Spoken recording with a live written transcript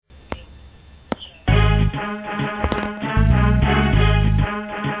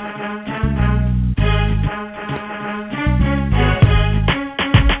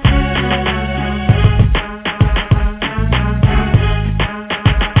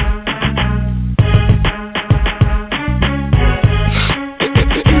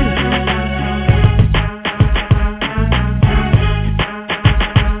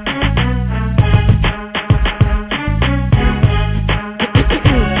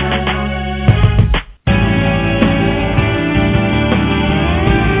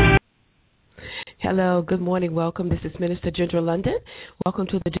Hello, good morning, welcome. This is Minister Ginger London. Welcome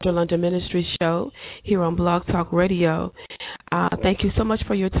to the Ginger London Ministry Show here on Blog Talk Radio. Thank you so much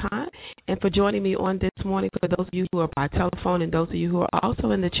for your time and for joining me on this morning. For those of you who are by telephone and those of you who are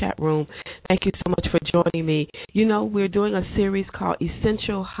also in the chat room, thank you so much for joining me. You know, we're doing a series called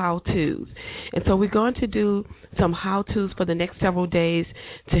Essential How-Tos. And so we're going to do some how-tos for the next several days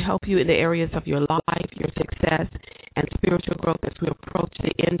to help you in the areas of your life, your success, and spiritual growth as we approach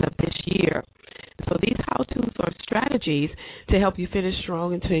the end of this year. So these how-tos are strategies to help you finish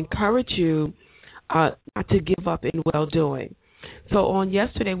strong and to encourage you not to give up in well-doing. So on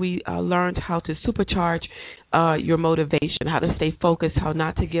yesterday, we learned how to supercharge your motivation, how to stay focused, how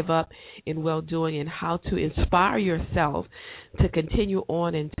not to give up in well-doing, and how to inspire yourself to continue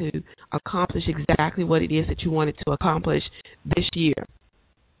on and to accomplish exactly what it is that you wanted to accomplish this year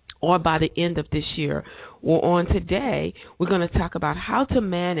or by the end of this year. Well, on today, we're going to talk about how to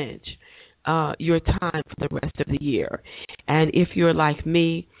manage your time for the rest of the year. And if you're like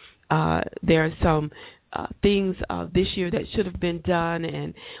me, there are some things this year that should have been done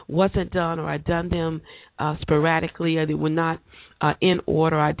and wasn't done, or I done them sporadically, or they were not in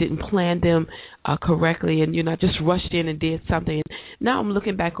order. I didn't plan them correctly, and I just rushed in and did something. And now I'm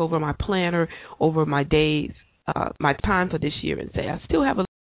looking back over my planner, over my days, my time for this year, and say I still have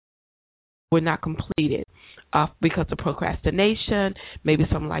were not completed because of procrastination. Maybe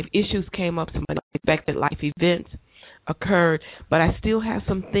some life issues came up, some unexpected life events occurred, but I still have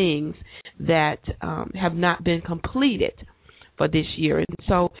some things that have not been completed for this year. And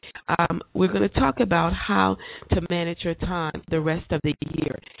so we're going to talk about how to manage your time the rest of the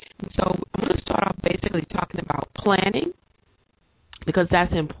year. And so I'm going to start off basically talking about planning, because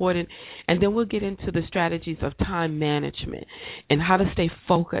that's important, and then we'll get into the strategies of time management and how to stay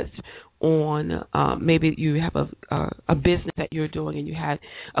focused on maybe you have a business that you're doing and you had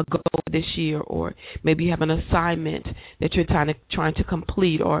a goal this year, or maybe you have an assignment that you're trying to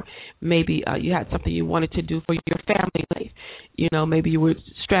complete, or maybe you had something you wanted to do for your family life. Maybe you were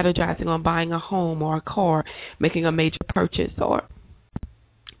strategizing on buying a home or a car, making a major purchase, or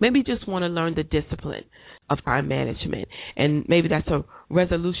maybe you just want to learn the discipline of time management. And maybe that's a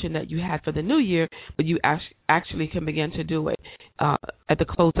resolution that you had for the new year, but you actually can begin to do it at the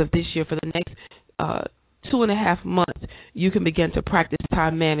close of this year. For the next 2.5 months, you can begin to practice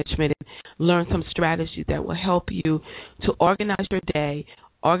time management and learn some strategies that will help you to organize your day,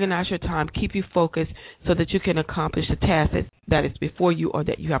 organize your time, keep you focused so that you can accomplish the task that is before you or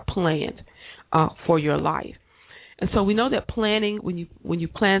that you have planned for your life. And so we know that planning, when you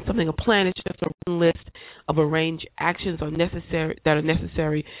plan something, a plan is just a written list of arranged actions that are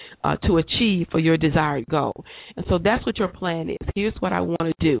necessary to achieve for your desired goal. And so that's what your plan is. Here's what I want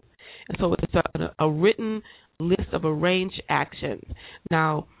to do. And so it's a written list of arranged actions.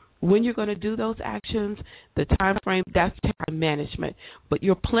 Now, when you're going to do those actions, the time frame, that's time management. But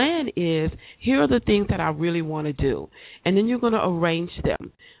your plan is, here are the things that I really want to do. And then you're going to arrange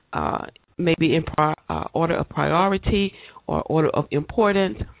them. Maybe in order of priority or order of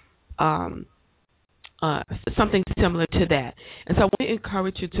importance, something similar to that. And so I want to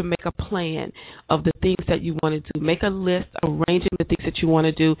encourage you to make a plan of the things that you want to do. Make a list arranging the things that you want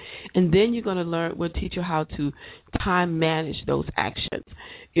to do, and then you're going to learn, we'll teach you how to time manage those actions,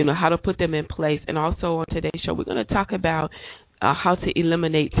 how to put them in place. And also on today's show, we're going to talk about how to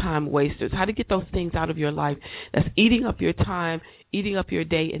eliminate time wasters, how to get those things out of your life that's eating up your time, eating up your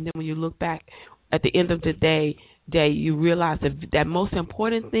day, and then when you look back at the end of the day, you realize that most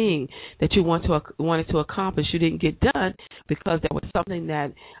important thing that you wanted to accomplish, you didn't get done because there was something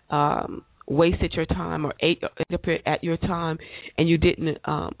that wasted your time or ate at your time, and you didn't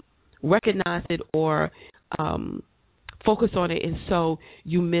recognize it or focus on it, and so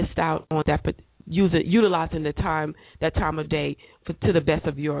you missed out on that. Utilizing that time of day to the best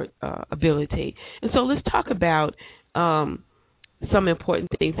of your ability. And so let's talk about some important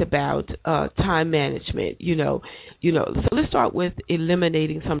things about time management. So let's start with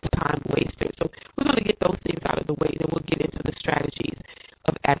eliminating some time wasters. So we're going to get those things out of the way, then we'll get into the strategies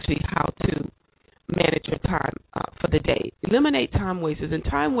of actually how to manage your time for the day. Eliminate time wasters. And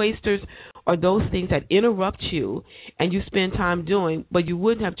time wasters are those things that interrupt you and you spend time doing, but you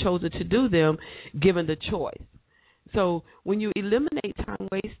wouldn't have chosen to do them given the choice. So when you eliminate time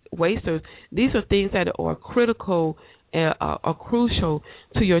wasters, these are things that are critical are crucial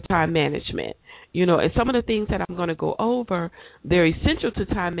to your time management. And some of the things that I'm going to go over, they're essential to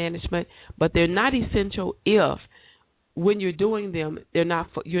time management, but they're not essential if when you're doing them, you're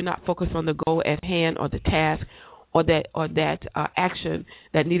not focused on the goal at hand or the task or that action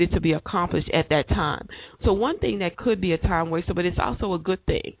that needed to be accomplished at that time. So one thing that could be a time waster, but it's also a good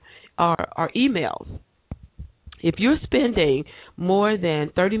thing, are emails. If you're spending more than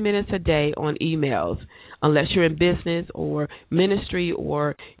 30 minutes a day on emails, unless you're in business or ministry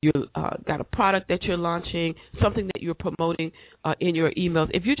or you got a product that you're launching, something that you're promoting in your emails,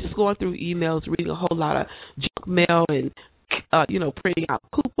 if you're just going through emails, reading a whole lot of junk mail and printing out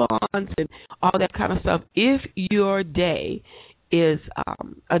coupons and all that kind of stuff, if your day is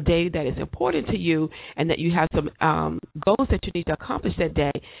a day that is important to you and that you have some goals that you need to accomplish that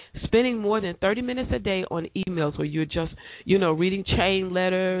day, spending more than 30 minutes a day on emails where you're just, reading chain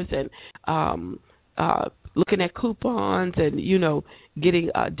letters and looking at coupons and, getting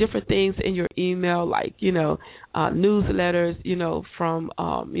different things in your email like, newsletters, from,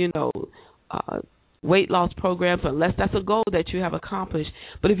 weight loss programs, unless that's a goal that you have accomplished.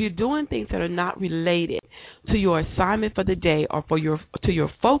 But if you're doing things that are not related to your assignment for the day or to your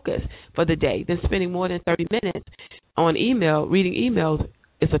focus for the day, then spending more than 30 minutes on reading emails,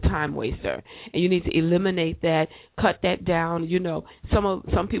 is a time waster, and you need to eliminate that, cut that down.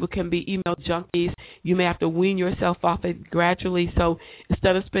 Some people can be email junkies. You may have to wean yourself off it gradually. So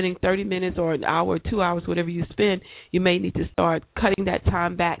instead of spending 30 minutes or an hour or 2 hours, whatever you spend, you may need to start cutting that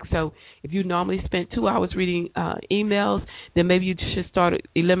time back. So if you normally spend 2 hours reading emails, then maybe you should start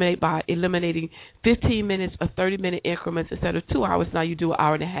eliminating 15 minutes or 30-minute increments. Instead of 2 hours, now you do an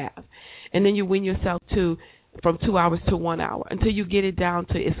hour and a half. And then you wean yourself from 2 hours to 1 hour until you get it down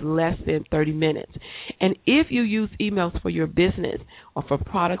to it's less than 30 minutes. And if you use emails for your business or for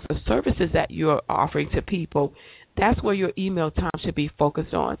products or services that you're offering to people, that's where your email time should be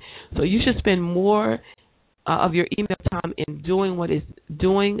focused on. So you should spend more of your email time in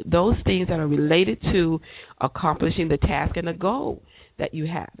doing those things that are related to accomplishing the task and the goal that you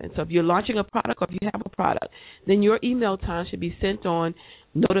have. And so if you're launching a product or if you have a product, then your email time should be spent on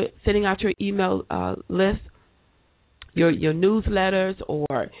sending out your email list, your newsletters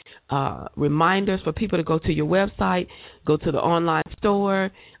or reminders for people to go to your website, go to the online store.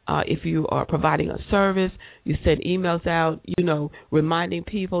 If you are providing a service, you send emails out, reminding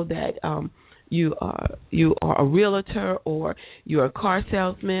people that you are a realtor or you're a car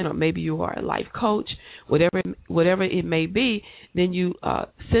salesman or maybe you are a life coach, whatever it may be, then you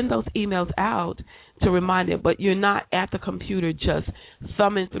send those emails out to remind them. But you're not at the computer just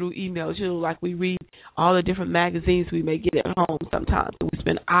thumbing through emails. Like we read all the different magazines we may get at home sometimes. We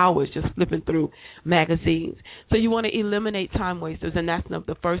spend hours just flipping through magazines. So you want to eliminate time wasters, and that's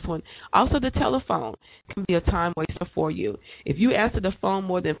the first one. Also, the telephone can be a time waster for you. If you answer the phone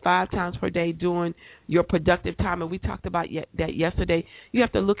more than 5 times per day during your productive time, and we talked about that yesterday, you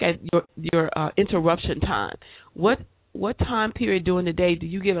have to look at your interruption time. What time period during the day do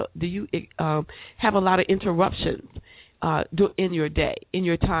you have a lot of interruptions in your day, in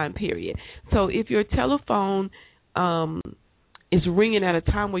your time period? So if your telephone is ringing at a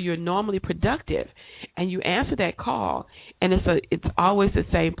time where you're normally productive, and you answer that call, and it's always the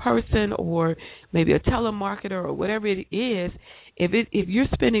same person or maybe a telemarketer or whatever it is, if you're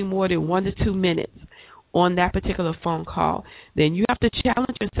spending more than 1 to 2 minutes on that particular phone call, then you have to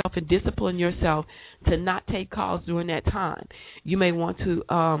challenge yourself and discipline yourself to not take calls during that time. You may want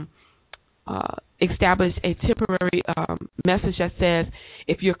to establish a temporary message that says,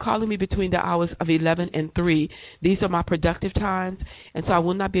 if you're calling me between the hours of 11 and 3, these are my productive times, and so I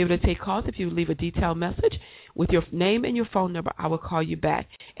will not be able to take calls. If you leave a detailed message with your name and your phone number, I will call you back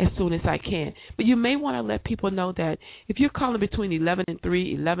as soon as I can. But you may want to let people know that if you're calling between 11 and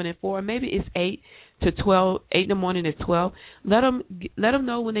 3, 11 and 4, maybe it's 8 to 12, 8 in the morning to 12, let them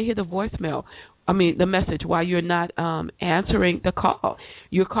know when they hear the message, while you're not answering the call.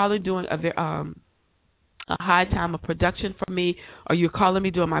 You're calling during a high time of production for me, or you're calling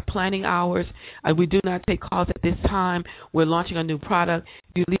me during my planning hours. We do not take calls at this time. We're launching a new product.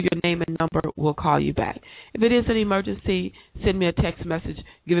 You leave your name and number, we'll call you back. If it is an emergency, send me a text message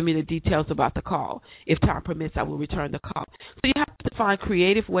giving me the details about the call. If time permits, I will return the call. So you have to find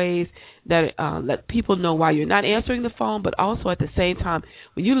creative ways that let people know why you're not answering the phone, but also at the same time,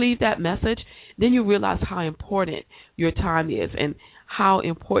 when you leave that message, then you realize how important your time is and how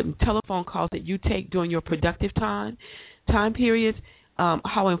important telephone calls that you take during your productive time periods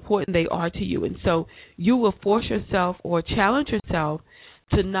how important they are to you. And so you will force yourself or challenge yourself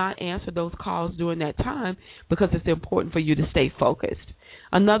to not answer those calls during that time because it's important for you to stay focused.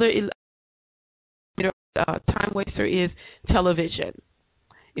 Another time waster is television.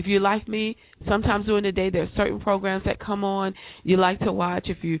 If you're like me, sometimes during the day there are certain programs that come on you like to watch.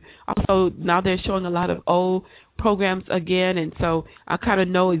 If you also, now they're showing a lot of old programs again, and so I kind of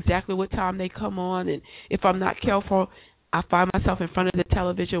know exactly what time they come on, and if I'm not careful, I find myself in front of the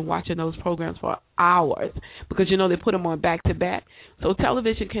television watching those programs for hours because, they put them on back to back. So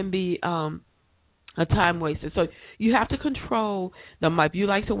television can be a time waster. So you have to control if you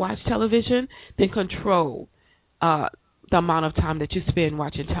like to watch television, then control the amount of time that you spend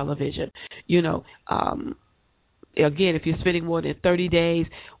watching television. Again, if you're spending more than 30 days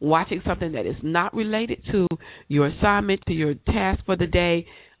watching something that is not related to your assignment, to your task for the day,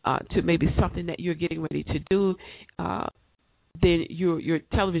 to maybe something that you're getting ready to do, then your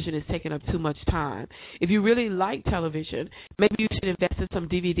television is taking up too much time. If you really like television, maybe you should invest in some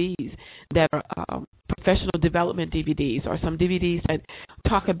DVDs that are professional development DVDs, or some DVDs that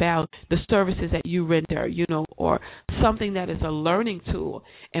talk about the services that you render, or something that is a learning tool,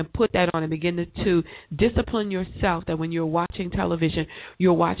 and put that on and begin to discipline yourself that when you're watching television,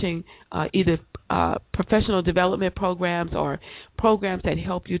 you're watching either professional development programs or programs that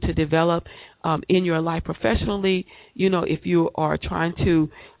help you to develop in your life professionally. If you are trying to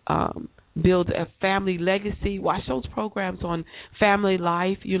build a family legacy, watch those programs on family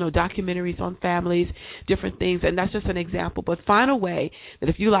life, documentaries on families, different things. And that's just an example. But find a way that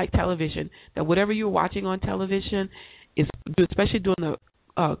if you like television, that whatever you're watching on television is, especially during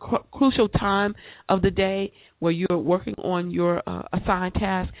the crucial time of the day where you're working on your assigned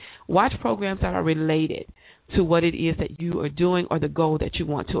task, watch programs that are related to what it is that you are doing or the goal that you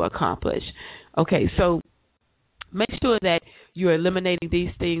want to accomplish. Okay, so make sure that you're eliminating these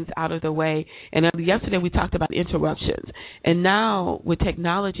things out of the way. And yesterday we talked about interruptions. And now with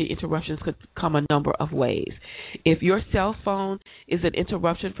technology, interruptions could come a number of ways. If your cell phone is an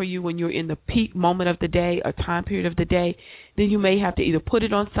interruption for you when you're in the peak moment of the day or time period of the day, then you may have to either put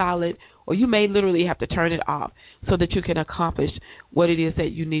it on silent, or you may literally have to turn it off so that you can accomplish what it is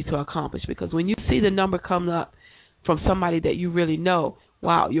that you need to accomplish. Because when you see the number come up from somebody that you really know,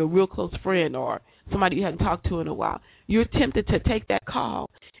 wow, you're a real close friend or somebody you hadn't talked to in a while, you're tempted to take that call.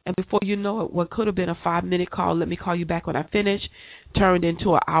 And before you know it, what could have been a 5-minute call, let me call you back when I finish, turned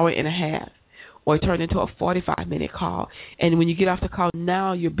into an hour and a half, or turned into a 45-minute call. And when you get off the call,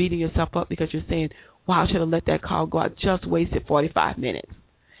 now you're beating yourself up because you're saying, wow, I should have let that call go. I just wasted 45 minutes,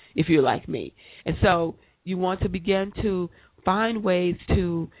 if you're like me. And so you want to begin to find ways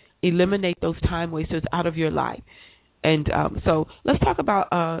to eliminate those time wasters out of your life. And so let's talk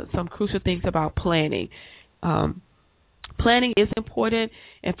about some crucial things about planning. Planning is important,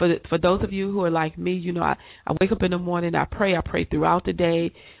 and for those of you who are like me, I wake up in the morning, I pray throughout the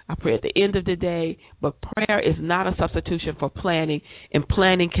day, I pray at the end of the day, but prayer is not a substitution for planning, and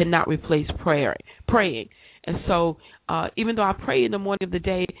planning cannot replace praying. And so even though I pray in the morning of the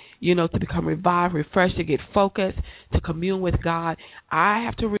day, to become revived, refreshed, to get focused, to commune with God, I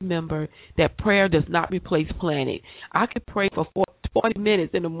have to remember that prayer does not replace planning. I could pray for 40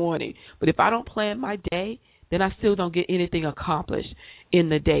 minutes in the morning, but if I don't plan my day, then I still don't get anything accomplished in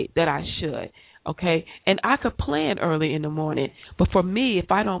the day that I should. Okay? And I could plan early in the morning, but for me, if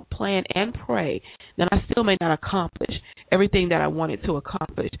I don't plan and pray, then I still may not accomplish everything that I wanted to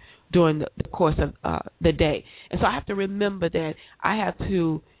accomplish during the course of the day. And so I have to remember that I have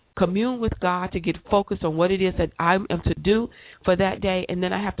to commune with God to get focused on what it is that I am to do for that day, and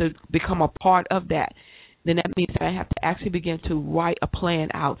then I have to become a part of that. Then that means that I have to actually begin to write a plan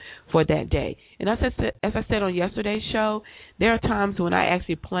out for that day. And as I said on yesterday's show, there are times when I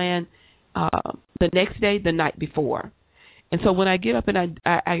actually plan the next day the night before. And so when I get up and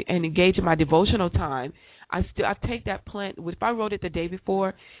I engage in my devotional time, I take that plan. If I wrote it the day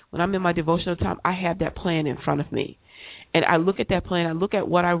before, when I'm in my devotional time, I have that plan in front of me. And I look at that plan, I look at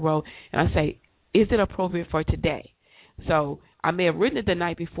what I wrote, and I say, is it appropriate for today? So I may have written it the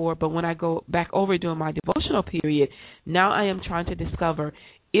night before, but when I go back over during my devotional period, now I am trying to discover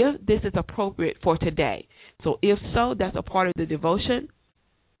if this is appropriate for today. So if so, that's a part of the devotion.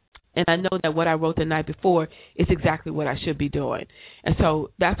 And I know that what I wrote the night before is exactly what I should be doing. And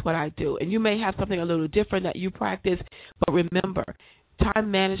so that's what I do. And you may have something a little different that you practice, but remember,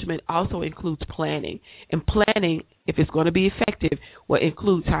 time management also includes planning. And planning, if it's going to be effective, will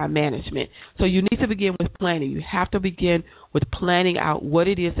include time management. So you need to begin with planning. You have to begin with planning out what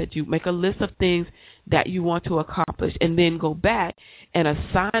it is that you make a list of things that you want to accomplish, and then go back and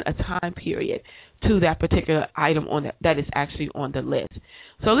assign a time period to that particular item on that is actually on the list.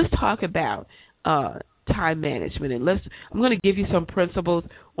 So let's talk about time management, and I'm going to give you some principles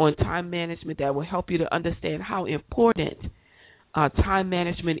on time management that will help you to understand how important time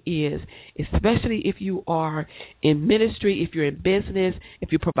management is, especially if you are in ministry, if you're in business,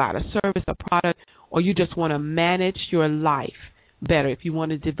 if you provide a service, a product, or you just want to manage your life better. If you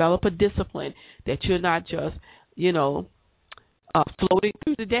want to develop a discipline that you're not just, floating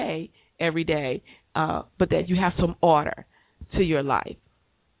through the day every day, but that you have some order to your life.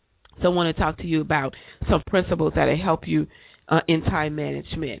 So I want to talk to you about some principles that will help you in time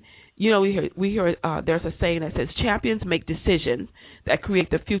management. We hear there's a saying that says champions make decisions that create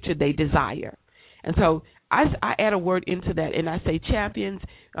the future they desire. And so I add a word into that, and I say champions,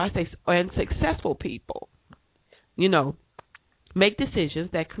 and successful people, make decisions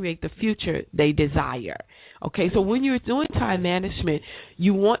that create the future they desire. Okay, so when you're doing time management,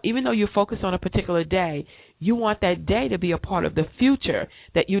 even though you're focused on a particular day, you want that day to be a part of the future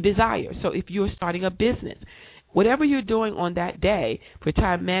that you desire. So if you're starting a business, whatever you're doing on that day for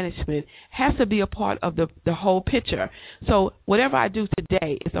time management has to be a part of the whole picture. So whatever I do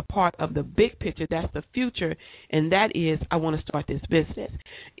today is a part of the big picture. That's the future, and that is I want to start this business.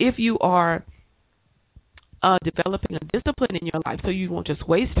 If you are developing a discipline in your life so you won't just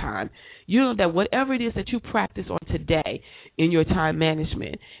waste time, you know that whatever it is that you practice on today in your time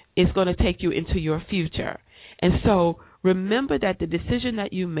management is going to take you into your future. And so remember that the decision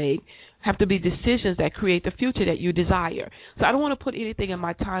that you make have to be decisions that create the future that you desire. So I don't want to put anything in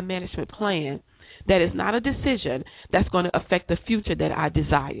my time management plan that is not a decision that's going to affect the future that I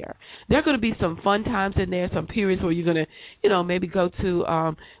desire. There are going to be some fun times in there, some periods where you're going to, maybe go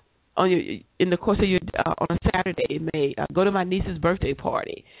to in the course of your on a Saturday, it may go to my niece's birthday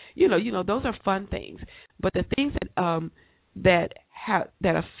party. Those are fun things. But the things that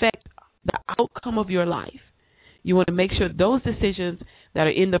affect the outcome of your life, you want to make sure those decisions that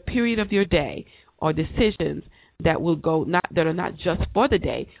are in the period of your day are decisions that will go that are not just for the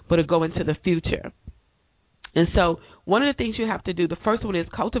day, but will go into the future. And so one of the things you have to do, the first one is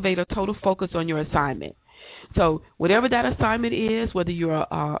cultivate a total focus on your assignment. So whatever that assignment is, whether you're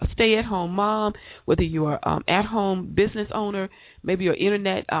a stay-at-home mom, whether you're at-home business owner, maybe you're an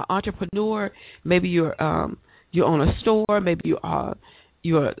internet entrepreneur, maybe you own a store, maybe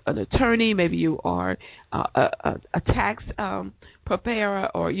you're an attorney, maybe you are a tax preparer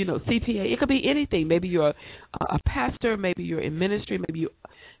or CPA. It could be anything. Maybe you're a pastor, maybe you're in ministry, maybe you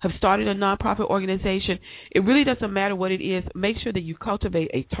have started a nonprofit organization. It really doesn't matter what it is. Make sure that you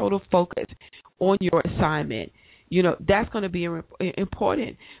cultivate a total focus on your assignment. That's going to be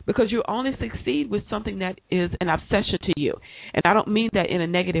important because you only succeed with something that is an obsession to you. And I don't mean that in a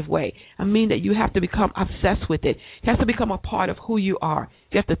negative way. I mean that you have to become obsessed with it. It has to become a part of who you are.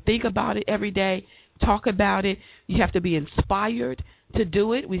 You have to think about it every day, talk about it. You have to be inspired to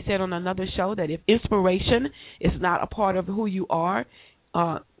do it. We said on another show that if inspiration is not a part of who you are,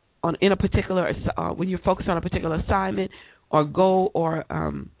 in a particular when you're focused on a particular assignment or goal or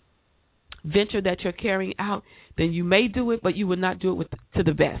venture that you're carrying out, then you may do it, but you will not do it to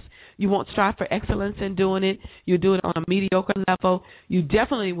the best. You won't strive for excellence in doing it. You do it on a mediocre level. You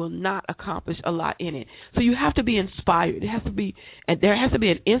definitely will not accomplish a lot in it. So you have to be inspired. There has to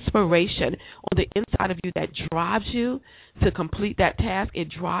be an inspiration on the inside of you that drives you to complete that task. It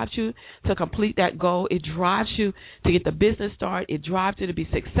drives you to complete that goal. It drives you to get the business started. It drives you to be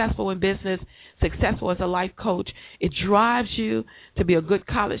successful in business, successful as a life coach. It drives you to be a good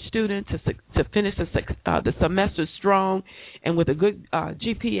college student, to finish the semester strong and with a good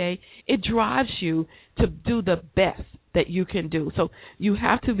GPA. It drives you to do the best that you can do. So you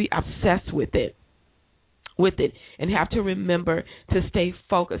have to be obsessed with it and have to remember to stay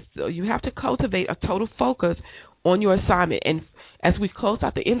focused. So you have to cultivate a total focus on your assignment. And as we close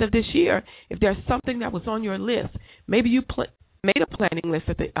out the end of this year, if there's something that was on your list, maybe you made a planning list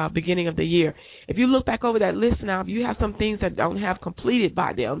at the beginning of the year. If you look back over that list now, if you have some things that don't have completed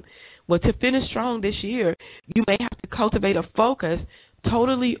by them, well, to finish strong this year, you may have to cultivate a focus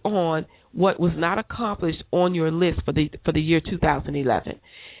totally on what was not accomplished on your list for the year 2011,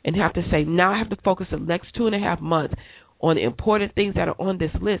 and have to say, now I have to focus the next 2.5 months on the important things that are on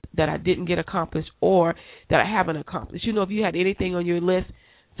this list that I didn't get accomplished or that I haven't accomplished. If you had anything on your list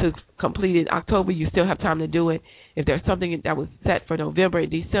to complete in October, you still have time to do it. If there's something that was set for November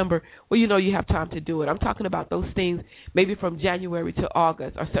and December, well, you have time to do it. I'm talking about those things maybe from January to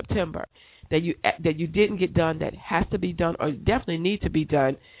August or September that you didn't get done, that has to be done or definitely need to be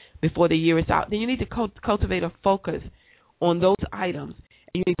done before the year is out. Then you need to cultivate a focus on those items.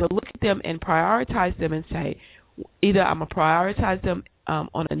 And you need to look at them and prioritize them and say, Either I'm going to prioritize them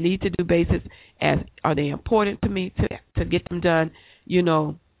on a need-to-do basis, as are they important to me to get them done,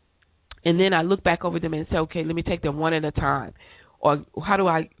 and then I look back over them and say, okay, let me take them one at a time. Or how do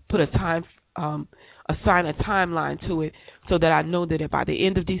I put assign a timeline to it so that I know that by the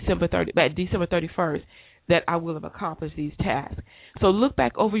end of December 31st, that I will have accomplished these tasks. So look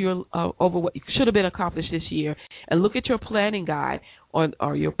back over over what should have been accomplished this year, and look at your planning guide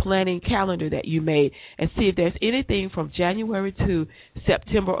or your planning calendar that you made, and see if there's anything from January to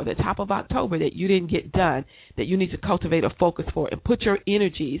September or the top of October that you didn't get done, that you need to cultivate a focus for, and put your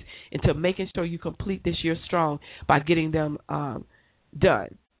energies into making sure you complete this year strong by getting them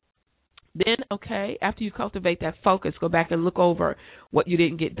done. Then, okay, after you cultivate that focus, go back and look over what you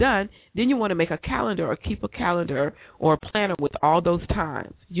didn't get done. Then you want to make a calendar or keep a calendar or a planner with all those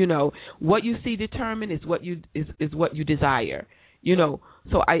times. What you see determined is what you desire.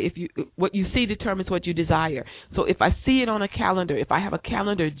 So what you see determines what you desire. So if I see it on a calendar, if I have a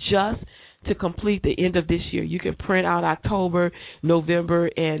calendar just to complete the end of this year, you can print out October, November,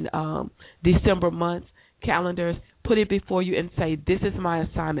 and December months calendars, put it before you and say, this is my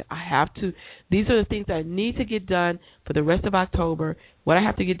assignment. These are the things that I need to get done for the rest of October, what I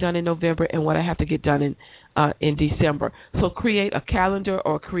have to get done in November, and what I have to get done in December. So create a calendar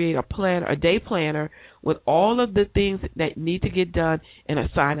or create a day planner with all of the things that need to get done, and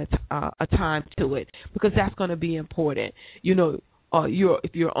assign a time to it, because that's going to be important.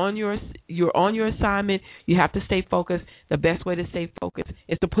 If you're on your assignment, you have to stay focused. The best way to stay focused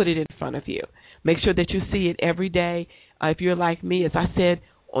is to put it in front of you. Make sure that you see it every day. If you're like me, as I said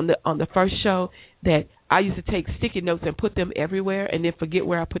on the first show, that I used to take sticky notes and put them everywhere, and then forget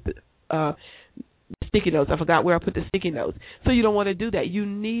where I put the sticky notes. I forgot where I put the sticky notes. So you don't want to do that. You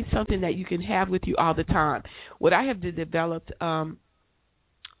need something that you can have with you all the time. What I have developed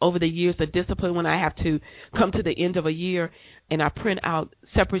over the years, the discipline when I have to come to the end of a year and I print out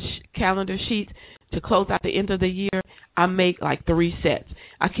separate calendar sheets to close out the end of the year, I make like 3 sets.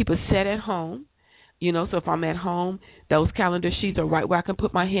 I keep a set at home, so if I'm at home, those calendar sheets are right where I can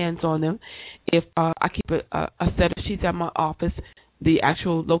put my hands on them. If I keep a set of sheets at my office, the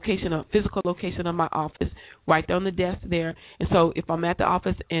actual physical location of my office, right there on the desk there. And so if I'm at the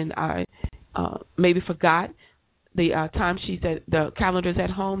office and I maybe forgot the time sheets, the calendars at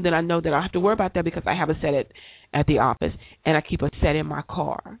home, then I know that I don't have to worry about that, because I have a set at the office, and I keep a set in my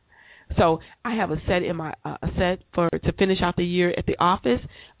car. So I have a set to finish out the year at the office,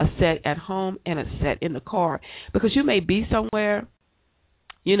 a set at home, and a set in the car, because you may be somewhere,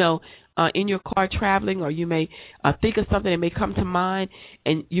 in your car traveling, or you may think of something that may come to mind,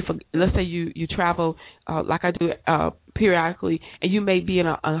 and let's say you travel like I do periodically, and you may be in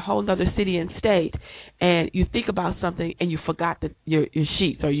a whole other city and state, and you think about something and you forgot your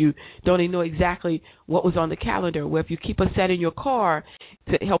sheets, or you don't even know exactly what was on the calendar. Well, if you keep a set in your car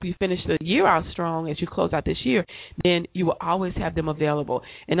to help you finish the year out strong as you close out this year, then you will always have them available.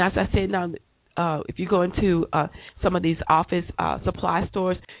 And as I said, now, if you go into some of these office supply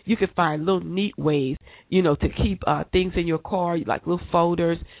stores, you can find little neat ways, to keep things in your car, like little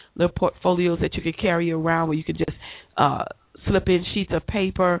folders, little portfolios that you can carry around, where you can just slip in sheets of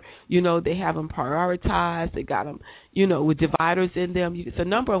paper. They have them prioritized. They got them, with dividers in them. It's a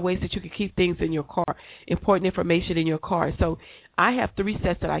number of ways that you can keep things in your car, important information in your car. So I have 3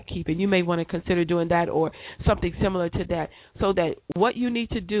 sets that I keep, and you may want to consider doing that or something similar to that, so that what you need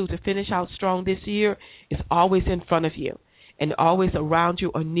to do to finish out strong this year is always in front of you and always around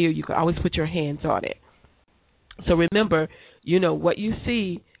you or near you. You can always put your hands on it. So remember, what you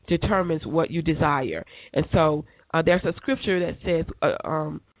see determines what you desire. And so there's a scripture that says,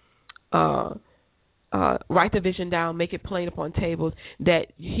 write the vision down, make it plain upon tables, that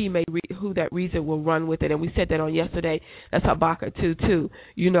who that reads it will run with it. And we said that on yesterday. That's Habakkuk 2:2.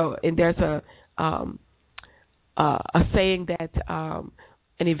 And there's a saying that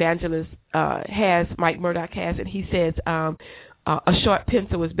an evangelist Mike Murdoch has, and he says, a short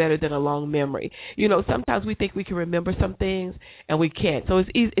pencil is better than a long memory. Sometimes we think we can remember some things and we can't. So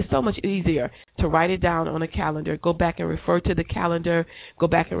it's so much easier to write it down on a calendar, go back and refer to the calendar, go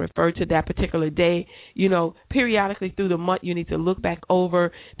back and refer to that particular day. Periodically through the month, you need to look back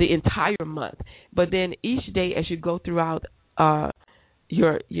over the entire month. But then each day as you go throughout the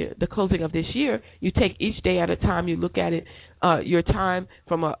closing of this year, you take each day at a time. You look at it, your time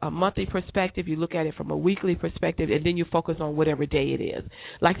from a monthly perspective. You look at it from a weekly perspective, and then you focus on whatever day it is.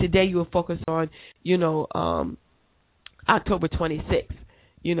 Like today, you will focus on, October 26th.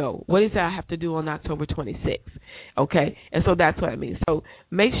 What is that I have to do on October 26th? Okay, and so that's what I mean. So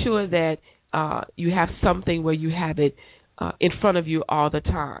make sure that you have something where you have it in front of you all the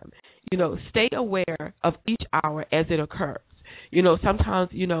time. Stay aware of each hour as it occurs. Sometimes,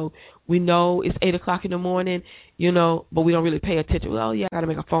 we know it's 8 o'clock in the morning, but we don't really pay attention. Well, yeah, I got to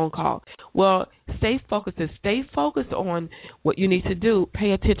make a phone call. Well, stay focused and stay focused on what you need to do.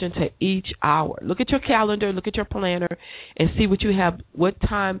 Pay attention to each hour. Look at your calendar, look at your planner, and see what you have, what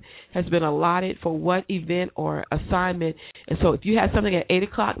time has been allotted for what event or assignment. And so if you have something at 8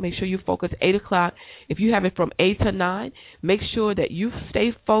 o'clock, make sure you focus 8 o'clock. If you have it from 8 to 9, make sure that you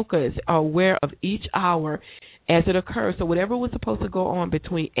stay focused, aware of each hour as it occurs. So whatever was supposed to go on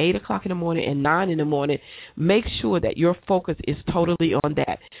between 8 o'clock in the morning and 9 in the morning, make sure that your focus is totally on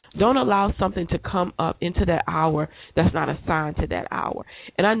that. Don't allow something to come up into that hour that's not assigned to that hour.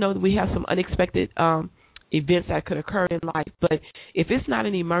 And I know that we have some unexpected events that could occur in life, but if it's not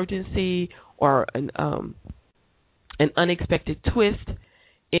an emergency or an unexpected twist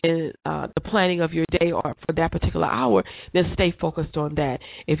in the planning of your day or for that particular hour, then stay focused on that.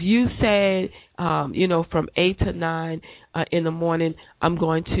 If you said, from 8 to 9 in the morning, I'm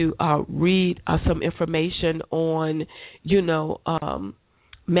going to read some information on,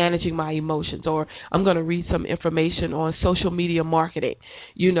 managing my emotions, or I'm going to read some information on social media marketing,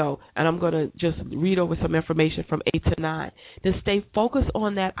 and I'm going to just read over some information from 8 to 9, then stay focused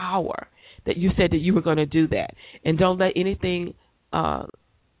on that hour that you said that you were going to do that. And don't let anything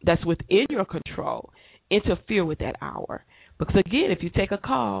that's within your control interfere with that hour. Because, again, if you take a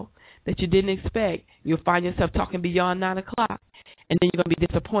call that you didn't expect, you'll find yourself talking beyond 9 o'clock, and then you're going to be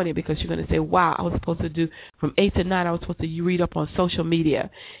disappointed because you're going to say, wow, I was supposed to do from 8 to 9, I was supposed to read up on social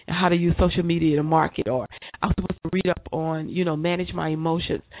media and how to use social media to market, or I was supposed to read up on, manage my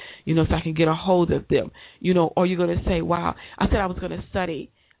emotions, so I can get a hold of them, or you're going to say, wow, I said I was going to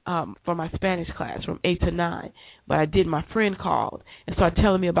study for my Spanish class from 8 to 9, but I did. My friend called and started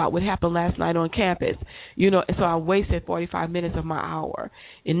telling me about what happened last night on campus, and so I wasted 45 minutes of my hour,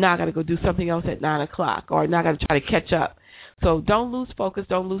 and now I got to go do something else at 9 o'clock, or now I got to try to catch up. So don't lose focus,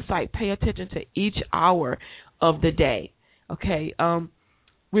 don't lose sight. Pay attention to each hour of the day, okay?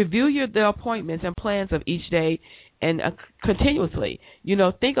 Review the appointments and plans of each day and continuously,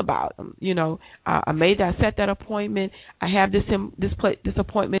 think about them. I set that appointment. I have this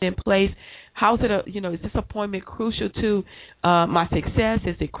appointment in place. How's it? Is this appointment crucial to my success?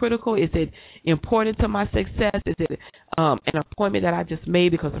 Is it critical? Is it important to my success? Is it an appointment that I just made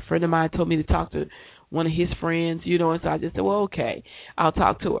because a friend of mine told me to talk to one of his friends? And so I just said, well, okay, I'll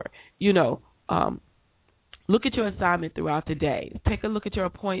talk to her. Look at your assignment throughout the day. Take a look at your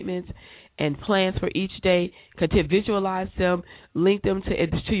appointments and plans for each day. Continue to visualize them, link them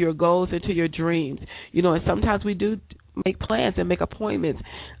to your goals and to your dreams. And sometimes we do make plans and make appointments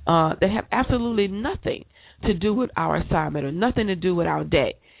that have absolutely nothing to do with our assignment or nothing to do with our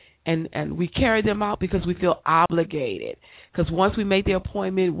day. And we carry them out because we feel obligated. Because once we make the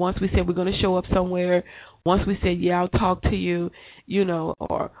appointment, once we said we're going to show up somewhere, once we said, yeah, I'll talk to you,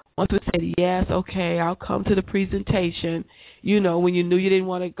 or once we said, yes, okay, I'll come to the presentation, when you knew you didn't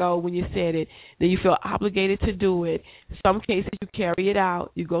want to go when you said it, then you feel obligated to do it. In some cases, you carry it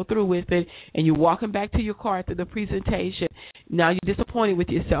out, you go through with it, and you're walking back to your car after the presentation. Now you're disappointed with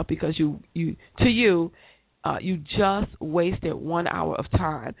yourself because you just wasted 1 hour of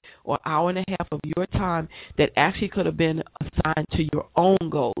time or hour and a half of your time that actually could have been assigned to your own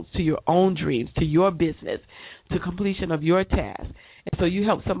goals, to your own dreams, to your business, to completion of your task. And so you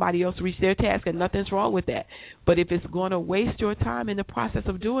help somebody else reach their task, and nothing's wrong with that. But if it's going to waste your time in the process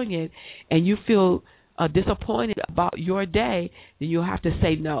of doing it and you feel disappointed about your day, then you'll have to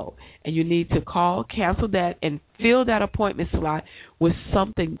say no. And you need to call, cancel that, and fill that appointment slot with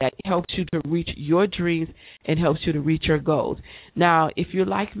something that helps you to reach your dreams and helps you to reach your goals. Now, if you're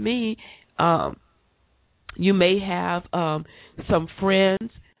like me, you may have some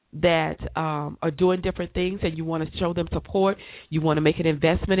friends that are doing different things and you want to show them support. You want to make an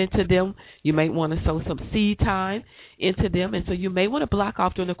investment into them. You may want to sow some seed time into them. And so you may want to block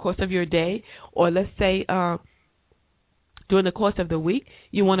off during the course of your day, or let's say during the course of the week,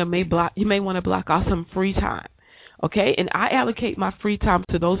 you may want to block off some free time. Okay, and I allocate my free time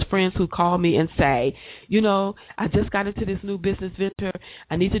to those friends who call me and say, I just got into this new business venture.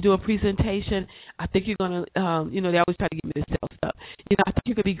 I need to do a presentation. I think you're going to, they always try to get me to sell stuff. I think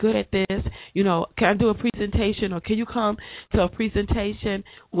you could be good at this. Can I do a presentation, or can you come to a presentation?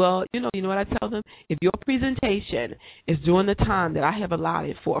 Well, you know what I tell them? If your presentation is during the time that I have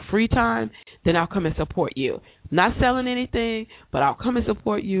allotted for free time, then I'll come and support you. Not selling anything, but I'll come and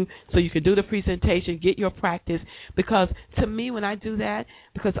support you so you can do the presentation, get your practice. Because to me, when I do that,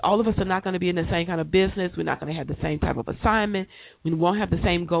 because all of us are not going to be in the same kind of business, we're not going to have the same type of assignment, we won't have the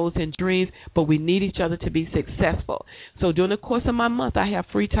same goals and dreams, but we need each other to be successful. So during the course of my month, I have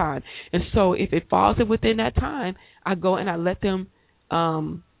free time. And so if it falls within that time, I go and I let them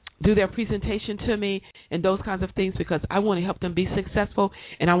do their presentation to me and those kinds of things, because I want to help them be successful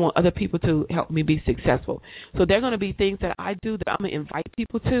and I want other people to help me be successful. So there are going to be things that I do that I'm going to invite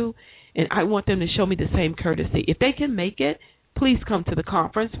people to, and I want them to show me the same courtesy. If they can make it, please come to the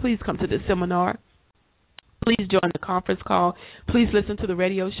conference. Please come to the seminar. Please join the conference call. Please listen to the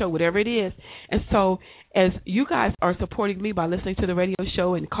radio show, whatever it is. And so as you guys are supporting me by listening to the radio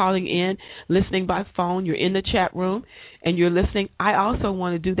show and calling in, listening by phone, you're in the chat room and you're listening, I also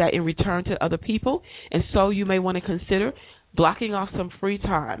want to do that in return to other people. And so you may want to consider blocking off some free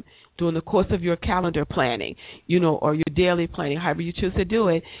time during the course of your calendar planning, or your daily planning, however you choose to do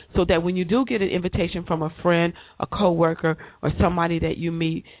it, so that when you do get an invitation from a friend, a coworker, or somebody that you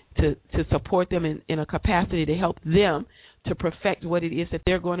meet to support them in a capacity to help them to perfect what it is that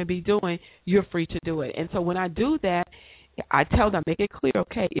they're going to be doing, you're free to do it. And so when I do that, I tell them, make it clear,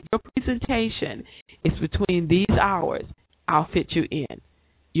 okay, if your presentation is between these hours, I'll fit you in.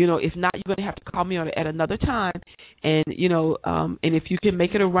 If not, you're going to have to call me on at another time, and and if you can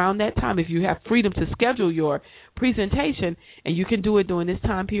make it around that time, if you have freedom to schedule your presentation, and you can do it during this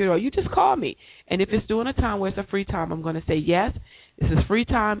time period, or you just call me. And if it's during a time where it's a free time, I'm going to say yes, this is free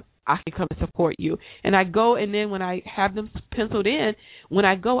time. I can come and support you. And I go, and then when I have them penciled in, when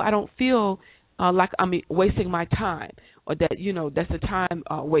I go, I don't feel like I'm wasting my time, or that, that's a time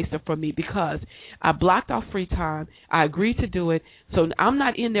waster for me, because I blocked off free time. I agreed to do it. So I'm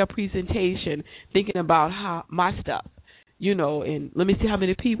not in their presentation thinking about my stuff, and let me see how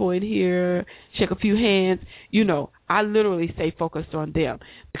many people in here, shake a few hands. I literally stay focused on them,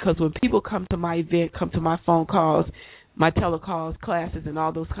 because when people come to my event, come to my phone calls, my telecalls, classes, and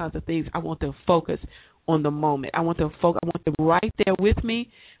all those kinds of things, I want them focused on the moment. I want them I want them right there with me.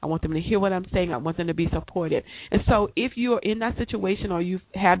 I want them to hear what I'm saying. I want them to be supported. And so if you're in that situation, or you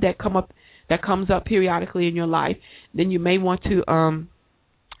have that comes up periodically in your life, then you may want to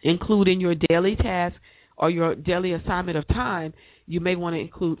include in your daily task or your daily assignment of time, you may want to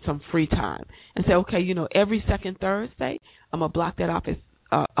include some free time and say, okay, every second Thursday, I'm going to block that off as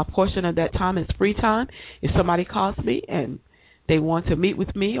a portion of that time as free time. If somebody calls me and they want to meet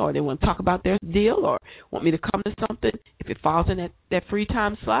with me, or they want to talk about their deal, or want me to come to something, if it falls in that free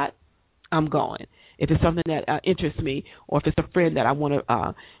time slot, I'm going. If it's something that interests me, or if it's a friend that I want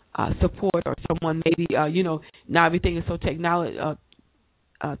to support, or someone maybe, now everything is so technology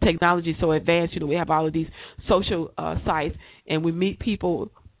so advanced. We have all of these social sites, and we meet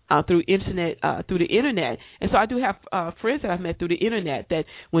people through the internet. And so I do have friends that I've met through the internet that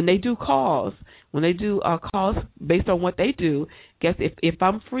when they do calls based on what they do, guess if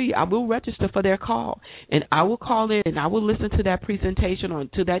I'm free, I will register for their call, and I will call in and I will listen to that presentation or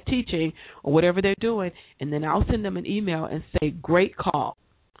to that teaching or whatever they're doing, and then I'll send them an email and say, great call,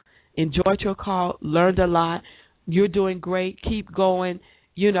 enjoyed your call, learned a lot, you're doing great, keep going,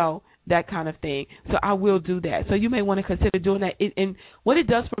 that kind of thing. So I will do that. So you may want to consider doing that. And what it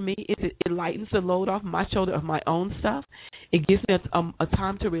does for me is it lightens the load off my shoulder of my own stuff. It gives me a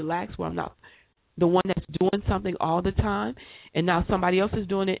time to relax where I'm not the one that's doing something all the time, and now somebody else is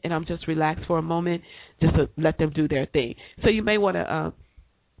doing it, and I'm just relaxed for a moment just to let them do their thing. So you may want to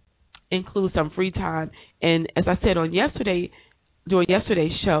include some free time. And as I said during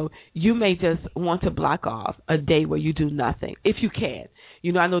yesterday's show, you may just want to block off a day where you do nothing, if you can.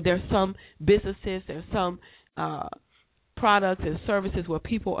 I know there's some businesses, there's some products and services where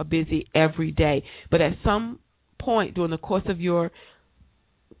people are busy every day. But at some point during the course of your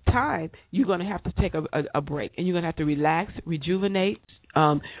time, you're going to have to take a break, and you're going to have to relax, rejuvenate,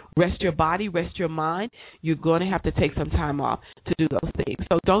 rest your body, rest your mind. You're going to have to take some time off to do those things.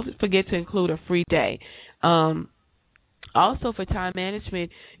 So don't forget to include a free day. Also, for time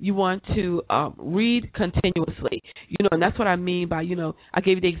management, you want to read continuously, and that's what I mean by, I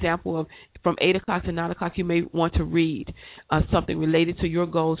gave you the example of from 8 o'clock to 9 o'clock, you may want to read something related to your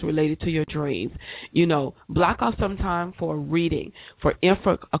goals, related to your dreams. Block off some time for reading, for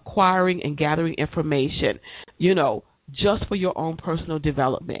acquiring and gathering information, just for your own personal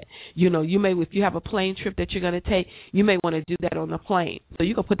development. You may, if you have a plane trip that you're going to take, you may want to do that on the plane. So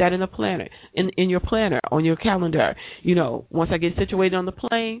you can put that in a planner, in your planner, on your calendar. Once I get situated on the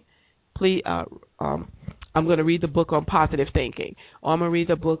plane, please, I'm going to read the book on positive thinking, or I'm going to read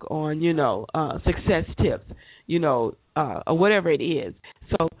the book on, success tips, or whatever it is.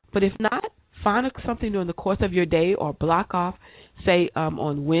 So, but if not, find something during the course of your day or block off, say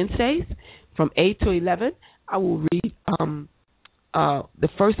on Wednesdays from 8 to 11, I will read the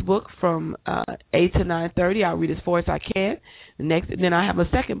first book from 8 to 9:30. I'll read as far as I can. Then I have a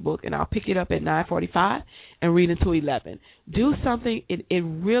second book, and I'll pick it up at 9:45 and read until 11. Do something. It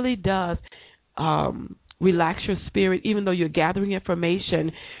really does relax your spirit. Even though you're gathering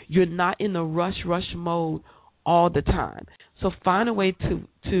information, you're not in the rush mode all the time. So find a way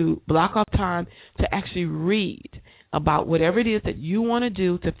to block off time to actually read about whatever it is that you want to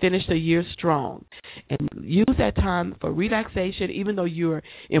do to finish the year strong. And use that time for relaxation, even though you're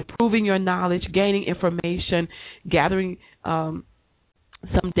improving your knowledge, gaining information, gathering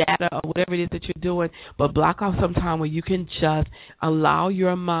some data or whatever it is that you're doing, but block off some time where you can just allow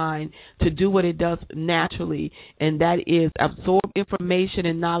your mind to do what it does naturally, and that is absorb information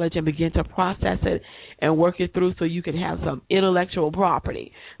and knowledge and begin to process it and work it through so you can have some intellectual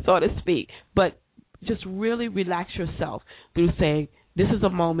property, so to speak. But just really relax yourself through saying, this is a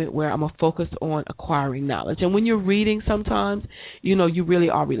moment where I'm going to focus on acquiring knowledge. And when you're reading sometimes, you really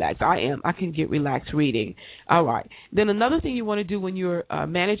are relaxed. I am. I can get relaxed reading. All right. Then another thing you want to do when you're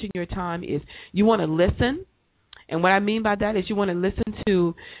managing your time is you want to listen. And what I mean by that is you want to listen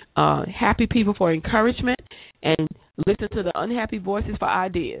to happy people for encouragement and listen to the unhappy voices for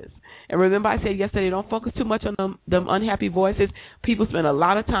ideas. And remember I said yesterday, don't focus too much on them unhappy voices. People spend a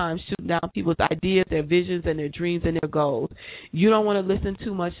lot of time shooting down people's ideas, their visions, and their dreams and their goals. You don't want to listen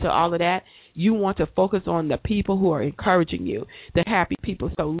too much to all of that. You want to focus on the people who are encouraging you, the happy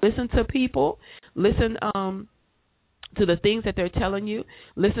people. So listen to people. Listen to the things that they're telling you.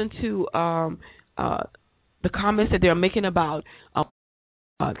 Listen to the comments that they're making about.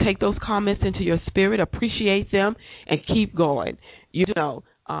 Take those comments into your spirit, appreciate them, and keep going.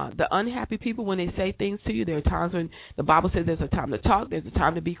 The unhappy people, when they say things to you, there are times when the Bible says there's a time to talk, there's a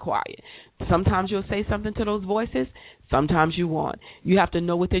time to be quiet. Sometimes you'll say something to those voices, sometimes you won't. You have to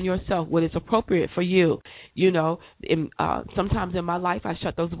know within yourself what is appropriate for you. Sometimes in my life I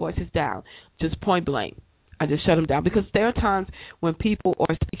shut those voices down, just point blank. I just shut them down because there are times when people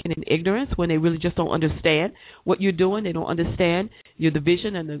are speaking in ignorance, when they really just don't understand what you're doing. They don't understand the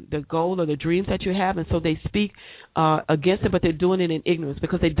vision and the goal or the dreams that you have, and so they speak against it, but they're doing it in ignorance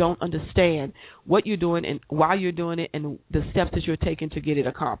because they don't understand what you're doing and why you're doing it and the steps that you're taking to get it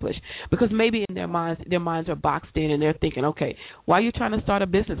accomplished. Because maybe in their minds are boxed in and they're thinking, okay, why are you trying to start a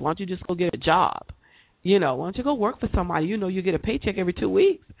business? Why don't you just go get a job? Why don't you go work for somebody? You get a paycheck every 2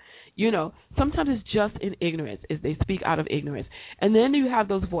 weeks. Sometimes it's just in ignorance, is they speak out of ignorance. And then you have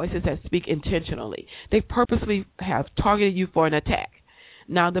those voices that speak intentionally. They purposely have targeted you for an attack.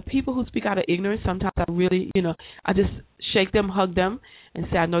 Now, the people who speak out of ignorance, sometimes I really, I just shake them, hug them, and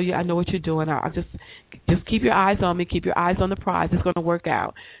say, I know what you're doing. I just keep your eyes on me, keep your eyes on the prize. It's going to work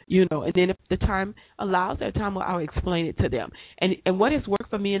out, And then if the time allows, that time I'll explain it to them. And what has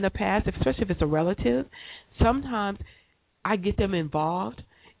worked for me in the past, especially if it's a relative, sometimes I get them involved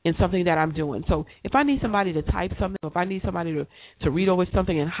in something that I'm doing. So if I need somebody to type something, or if I need somebody to read over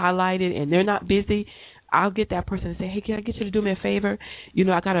something and highlight it, and they're not busy, I'll get that person and say, hey, can I get you to do me a favor?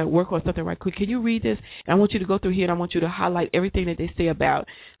 I got to work on something right quick. Can you read this? And I want you to go through here, and I want you to highlight everything that they say about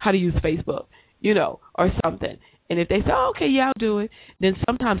how to use Facebook, or something. And if they say, oh, okay, yeah, I'll do it, then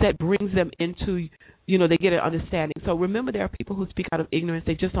sometimes that brings them into, they get an understanding. So remember, there are people who speak out of ignorance.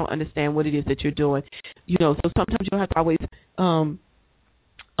 They just don't understand what it is that you're doing. So sometimes you don't have to always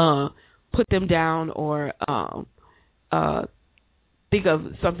put them down or think of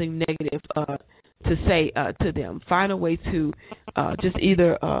something negative to say to them. Find a way to just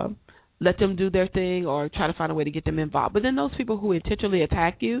either let them do their thing or try to find a way to get them involved. But then those people who intentionally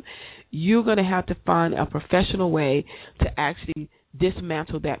attack you, you're going to have to find a professional way to actually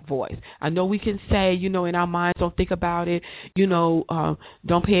dismantle that voice. I know we can say, in our minds, don't think about it,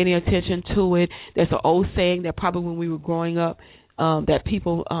 don't pay any attention to it. There's an old saying that probably when we were growing up, that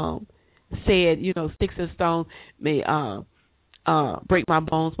people said, sticks and stones may break my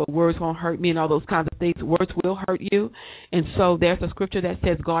bones, but words won't hurt me, and all those kinds of things. Words will hurt you. And so there's a scripture that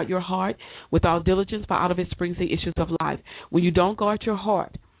says, guard your heart with all diligence, for out of it springs the issues of life. When you don't guard your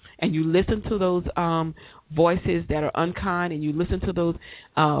heart and you listen to those voices that are unkind, and you listen to those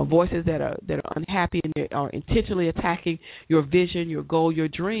voices that are unhappy and that are intentionally attacking your vision, your goal, your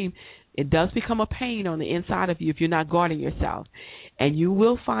dream, it does become a pain on the inside of you if you're not guarding yourself. And you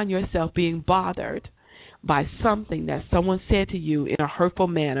will find yourself being bothered by something that someone said to you in a hurtful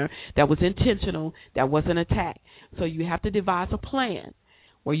manner that was intentional, that was an attack. So you have to devise a plan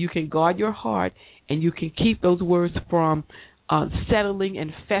where you can guard your heart and you can keep those words from settling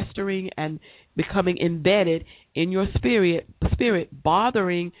and festering and becoming embedded in your spirit,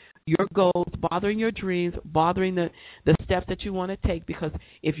 bothering your goals, bothering your dreams, bothering the steps that you want to take, because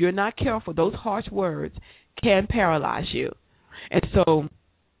if you're not careful, those harsh words can paralyze you. And so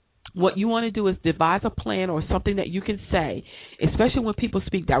what you want to do is devise a plan or something that you can say, especially when people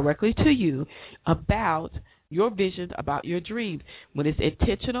speak directly to you about your visions, about your dreams. When it's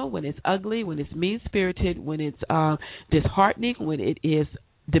intentional, when it's ugly, when it's mean-spirited, when it's disheartening, when it is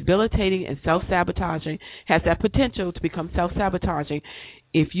debilitating and self-sabotaging, has that potential to become self-sabotaging.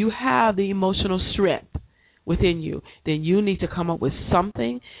 If you have the emotional strength within you, then you need to come up with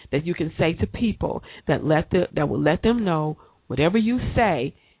something that you can say to people that will let them know whatever you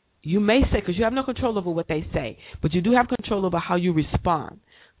say. You may say, because you have no control over what they say, but you do have control over how you respond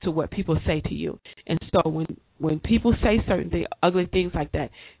to what people say to you. And so when people say certain ugly things like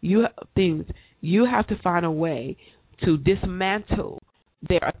that, you have to find a way to dismantle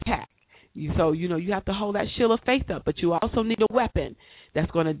their attack. So, you have to hold that shield of faith up, but you also need a weapon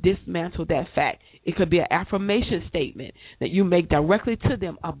that's going to dismantle that fact. It could be an affirmation statement that you make directly to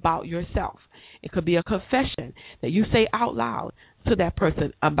them about yourself. It could be a confession that you say out loud to that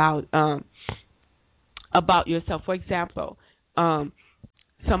person about yourself. For example,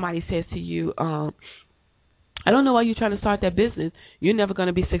 somebody says to you, I don't know why you're trying to start that business. You're never going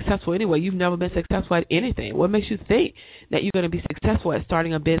to be successful anyway. You've never been successful at anything. What makes you think that you're going to be successful at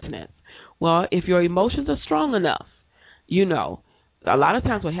starting a business? Well, if your emotions are strong enough, a lot of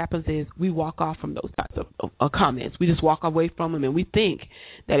times what happens is we walk off from those types of comments. We just walk away from them, and we think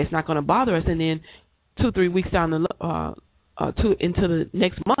that it's not going to bother us. And then 2-3 weeks down into the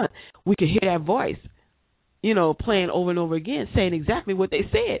next month, we can hear that voice, playing over and over again, saying exactly what they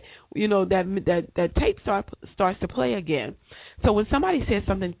said. That tape starts to play again. So when somebody says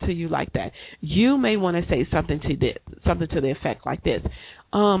something to you like that, you may want to say something to the effect like this.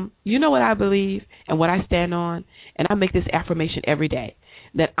 You know what I believe and what I stand on, and I make this affirmation every day,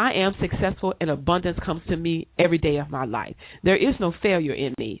 that I am successful and abundance comes to me every day of my life. There is no failure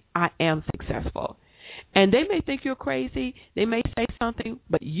in me. I am successful. And they may think you're crazy. They may say something,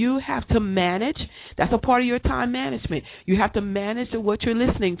 but you have to manage. That's a part of your time management. You have to manage what you're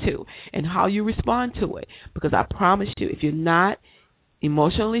listening to and how you respond to it. Because I promise you, if you're not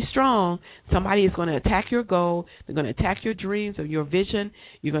emotionally strong, somebody is going to attack your goal. They're going to attack your dreams or your vision.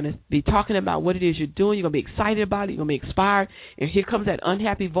 You're going to be talking about what it is you're doing. You're going to be excited about it. You're going to be inspired. And here comes that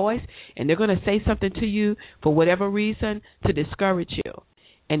unhappy voice, and they're going to say something to you for whatever reason to discourage you.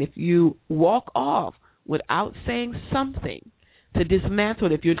 And if you walk off without saying something to dismantle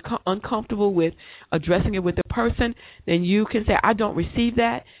it, if you're uncomfortable with addressing it with the person, then you can say, I don't receive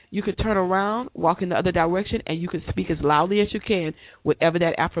that. You can turn around, walk in the other direction, and you can speak as loudly as you can, whatever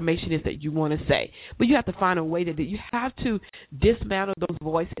that affirmation is that you want to say. But you have to find a way that you have to dismantle those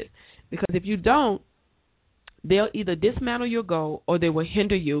voices, because if you don't, they'll either dismantle your goal or they will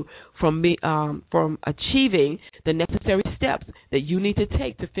hinder you from achieving the necessary steps that you need to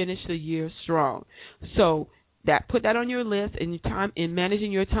take to finish the year strong. So put that on your list. In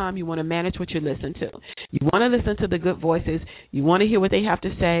managing your time, you want to manage what you listen to. You want to listen to the good voices. You want to hear what they have to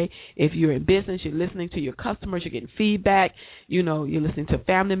say. If you're in business, you're listening to your customers. You're getting feedback. You're listening to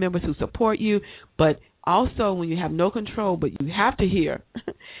family members who support you. But also, when you have no control, but you have to hear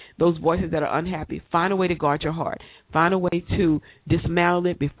those voices that are unhappy, find a way to guard your heart. Find a way to dismantle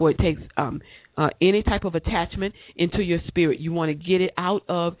it before it takes any type of attachment into your spirit. You want to get it out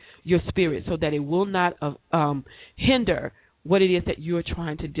of your spirit so that it will not hinder what it is that you're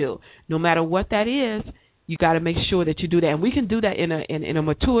trying to do. No matter what that is, you got to make sure that you do that. And we can do that in a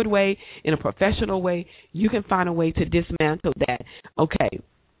matured way, in a professional way. You can find a way to dismantle that. Okay.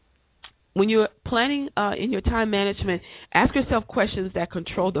 When you're planning in your time management, ask yourself questions that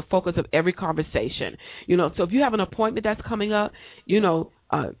control the focus of every conversation. So if you have an appointment that's coming up, get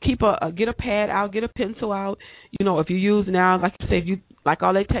a pad out, get a pencil out. If you use now, like you say, if you like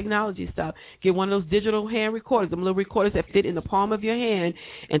all that technology stuff, get one of those digital hand recorders, them little recorders that fit in the palm of your hand,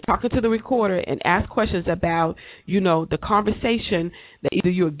 and talk into the recorder and ask questions about, the conversation that either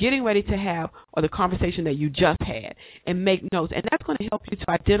you're getting ready to have or the conversation that you just had, and make notes. And that's going to help you to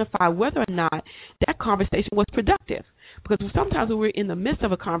identify whether or not that conversation was productive. Because sometimes when we're in the midst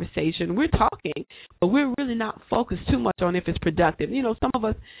of a conversation, we're talking, but we're really not focused too much on if it's productive.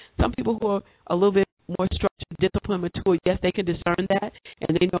 Some people who are a little bit more structured, disciplined, mature, yes, they can discern that,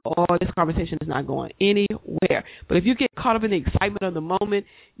 and they know, this conversation is not going anywhere. But if you get caught up in the excitement of the moment,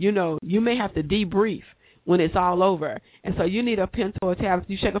 you may have to debrief when it's all over. And so you need a pencil or tablet.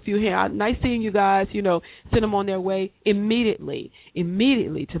 You shake a few hands. Nice seeing you guys, send them on their way immediately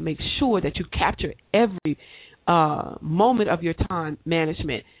to make sure that you capture every moment of your time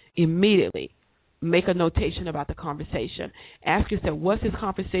management immediately. make a notation about the conversation. Ask yourself, was this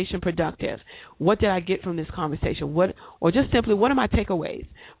conversation productive? What did I get from this conversation? Or just simply, what are my takeaways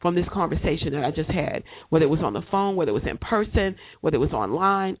from this conversation that I just had? Whether it was on the phone, whether it was in person, whether it was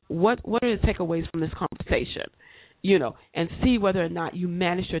online, what are the takeaways from this conversation? And see whether or not you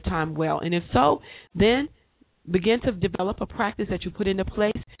manage your time well. And if so, then begin to develop a practice that you put into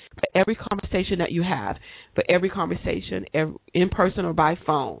place for every conversation that you have, for every conversation, in person or by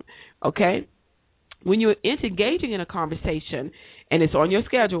phone, okay? When you're engaging in a conversation and it's on your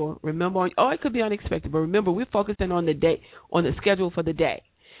schedule, remember, it could be unexpected, but remember, we're focusing on the schedule for the day.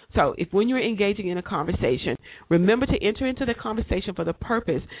 So when you're engaging in a conversation, remember to enter into the conversation for the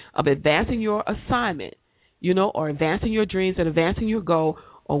purpose of advancing your assignment, or advancing your dreams and advancing your goal,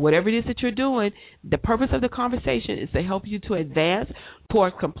 or whatever it is that you're doing. The purpose of the conversation is to help you to advance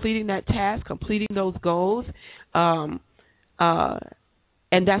toward completing that task, completing those goals, and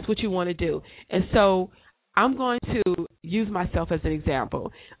that's what you want to do. And so I'm going to use myself as an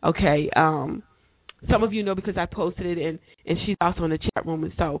example, okay? Some of you know because I posted it, and she's also in the chat room,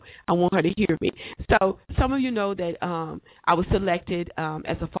 and so I want her to hear me. So some of you know that I was selected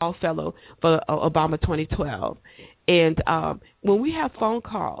as a fall fellow for Obama 2012. And when we have phone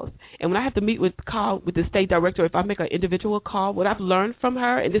calls, and when I have to meet with the state director, if I make an individual call, what I've learned from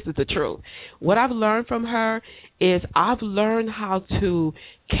her, and this is the truth, what I've learned from her is I've learned how to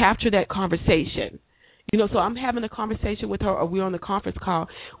capture that conversation. So I'm having a conversation with her, or we're on the conference call.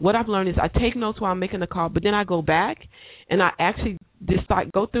 What I've learned is I take notes while I'm making the call, but then I go back and I actually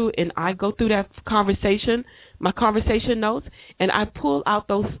go through that conversation, my conversation notes, and I pull out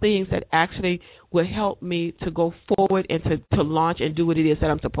those things that actually will help me to go forward and to launch and do what it is that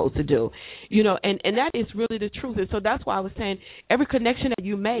I'm supposed to do. And that is really the truth. And so that's why I was saying every connection that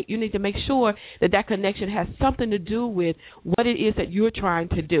you make, you need to make sure that connection has something to do with what it is that you're trying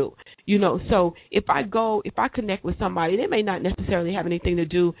to do. So if I connect with somebody, they may not necessarily have anything to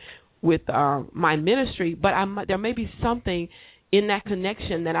do with my ministry, but there may be something in that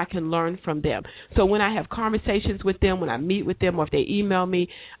connection that I can learn from them. So when I have conversations with them, when I meet with them, or if they email me,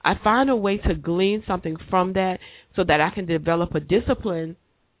 I find a way to glean something from that so that I can develop a discipline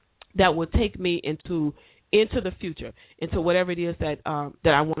that will take me into the future, into whatever it is that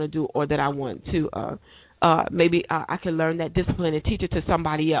I want to do, or that I want to maybe I can learn that discipline and teach it to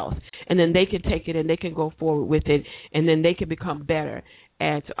somebody else, and then they can take it and they can go forward with it, and then they can become better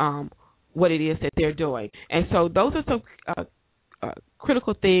at what it is that they're doing. And so those are some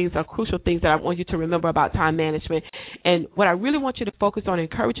critical things or crucial things that I want you to remember about time management. And what I really want you to focus on,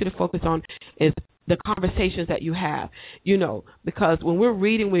 encourage you to focus on, is the conversations that you have, because when we're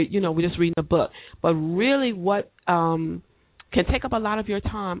reading, we're just reading a book. But really what can take up a lot of your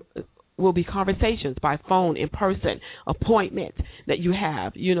time will be conversations by phone, in person, appointments that you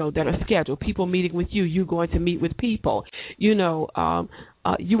have, that are scheduled, people meeting with you, you going to meet with people. You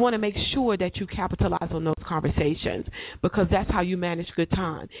want to make sure that you capitalize on those conversations, because that's how you manage good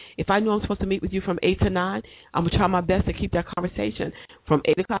time. If I know I'm supposed to meet with you from 8 to 9, I'm going to try my best to keep that conversation from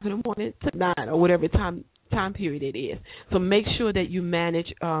 8 o'clock in the morning to 9, or whatever time period it is. So make sure that you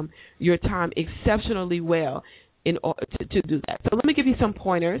manage your time exceptionally well in order to do that. So let me give you some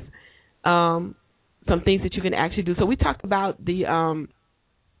pointers. Some things that you can actually do. So we talked about the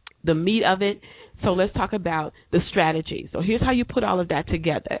meat of it. So let's talk about the strategy. So here's how you put all of that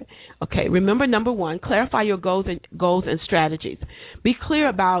together. Okay, remember, number one, clarify your goals and strategies. Be clear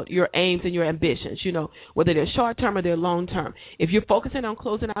about your aims and your ambitions, whether they're short-term or they're long-term. If you're focusing on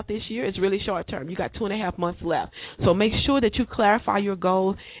closing out this year, it's really short-term. You got 2.5 months left. So make sure that you clarify your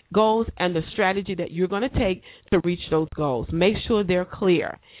goals and the strategy that you're going to take to reach those goals. Make sure they're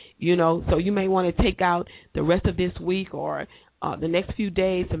clear. So you may want to take out the rest of this week or the next few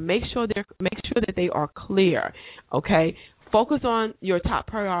days to make sure that they are clear. Okay, focus on your top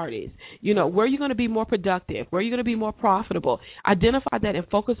priorities. Where you're going to be more productive, where you're going to be more profitable. Identify that and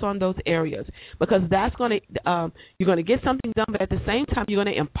focus on those areas, because that's going to you're going to get something done, but at the same time you're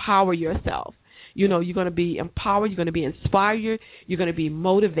going to empower yourself. You're going to be empowered, you're going to be inspired, you're going to be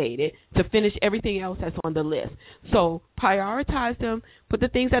motivated to finish everything else that's on the list. So prioritize them, put the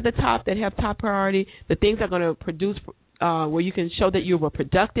things at the top that have top priority, the things that are going to produce where you can show that you were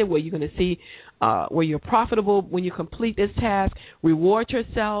productive, where you're going to see where you're profitable when you complete this task. Reward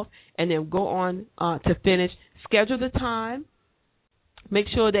yourself, and then go on to finish. Schedule the time. Make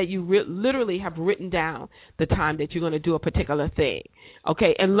sure that you literally have written down the time that you're going to do a particular thing.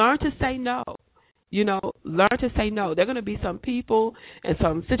 Okay, and learn to say no. learn to say no. There are going to be some people and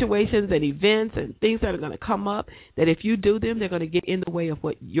some situations and events and things that are going to come up that if you do them, they're going to get in the way of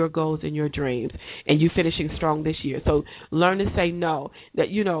what your goals and your dreams and you finishing strong this year. So learn to say no. That,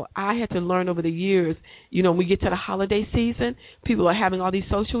 I had to learn over the years, when we get to the holiday season, people are having all these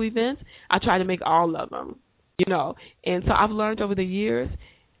social events. I try to make all of them, And so I've learned over the years,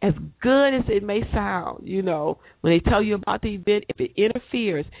 as good as it may sound, when they tell you about the event, if it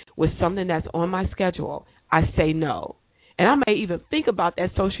interferes with something that's on my schedule, I say no. And I may even think about that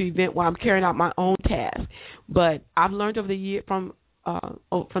social event while I'm carrying out my own task. But I've learned over the year from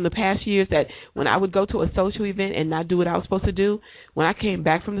the past years that when I would go to a social event and not do what I was supposed to do, when I came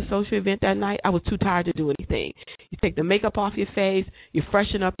back from the social event that night, I was too tired to do anything. You take the makeup off your face, you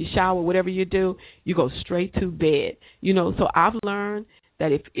freshen up, you shower, whatever you do, you go straight to bed. So I've learned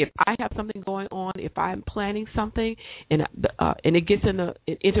that if I have something going on, if I'm planning something and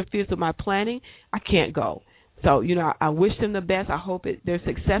it interferes with my planning, I can't go. So, I wish them the best. I hope they're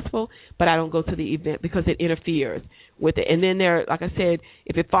successful, but I don't go to the event because it interferes with it. And then like I said,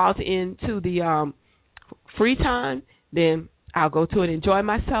 if it falls into the free time, then I'll go to it, enjoy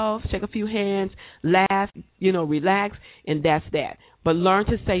myself, shake a few hands, laugh, relax, and that's that. But learn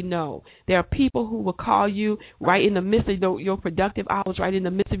to say no. There are people who will call you right in the midst of your productive hours, right in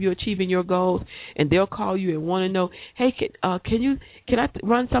the midst of you achieving your goals, and they'll call you and want to know, hey, can I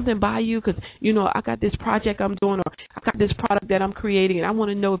run something by you? Because, I got this project I'm doing, or I got this product that I'm creating, and I want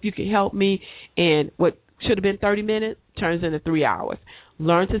to know if you can help me. And what should have been 30 minutes turns into 3 hours.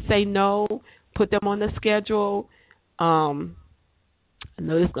 Learn to say no. Put them on the schedule. I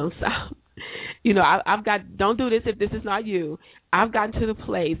know this is going to sound, don't do this if this is not you. I've gotten to the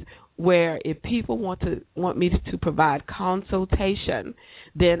place where if people want me to provide consultation,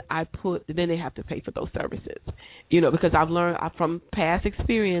 then they have to pay for those services. Because I've learned from past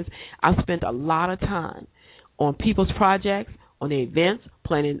experience, I've spent a lot of time on people's projects, on their events,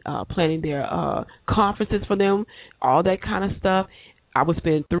 planning their conferences for them, all that kind of stuff. I would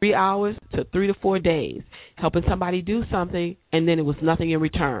spend 3 hours to 3 to 4 days helping somebody do something, and then it was nothing in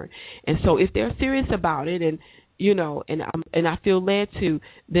return. And so if they're serious about it, and I feel led to,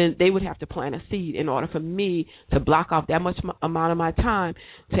 then they would have to plant a seed in order for me to block off that much amount of my time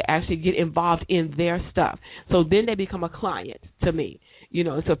to actually get involved in their stuff. So then they become a client to me.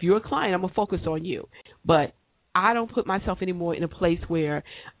 So if you're a client, I'm going to focus on you. But I don't put myself anymore in a place where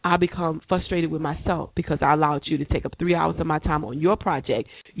I become frustrated with myself because I allowed you to take up 3 hours of my time on your project.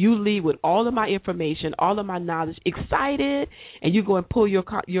 You leave with all of my information, all of my knowledge, excited, and you go and pull your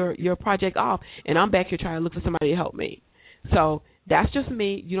project off, and I'm back here trying to look for somebody to help me. So that's just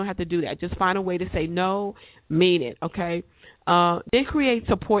me. You don't have to do that. Just find a way to say no, mean it, okay? Then create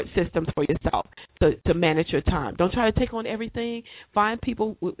support systems for yourself to manage your time. Don't try to take on everything. Find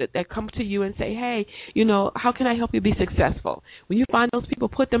people that come to you and say, hey, how can I help you be successful? When you find those people,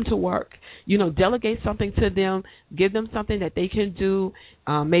 put them to work. Delegate something to them. Give them something that they can do,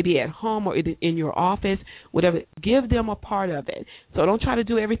 maybe at home or in your office, whatever. Give them a part of it. So don't try to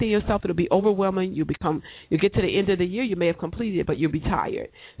do everything yourself. It'll be overwhelming. You get to the end of the year, you may have completed it, but you'll be tired.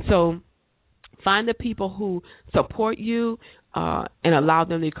 So find the people who support you and allow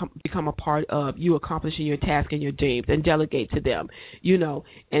them to become a part of you accomplishing your task and your dreams, and delegate to them,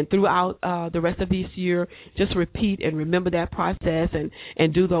 And throughout the rest of this year, just repeat and remember that process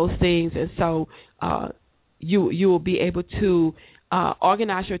and do those things. And so you will be able to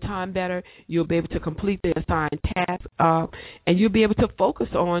organize your time better. You'll be able to complete the assigned task, and you'll be able to focus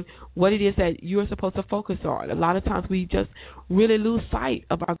on what it is that you're supposed to focus on. A lot of times we just really lose sight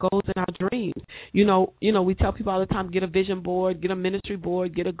of our goals and our dreams. We tell people all the time, get a vision board, get a ministry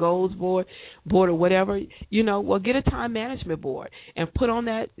board, get a goals board or whatever. Well, get a time management board and put on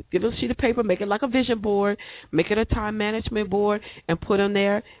that, get a sheet of paper, make it like a vision board, make it a time management board, and put on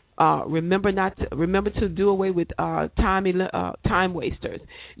there. Remember to do away with time wasters.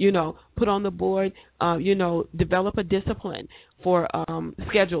 Put on the board. Develop a discipline for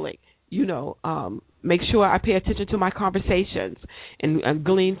scheduling. Make sure I pay attention to my conversations and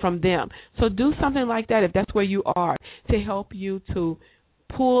glean from them. So do something like that if that's where you are, to help you to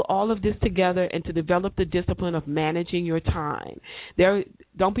pull all of this together and to develop the discipline of managing your time.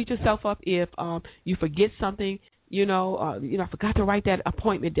 Don't beat yourself up if you forget something. I forgot to write that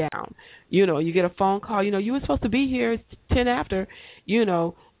appointment down. You get a phone call. You were supposed to be here 10 after.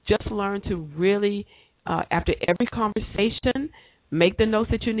 Just learn to really, after every conversation, make the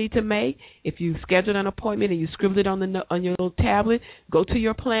notes that you need to make. If you scheduled an appointment and you scribbled it on your little tablet, go to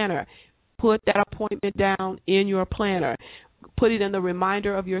your planner. Put that appointment down in your planner. put it in the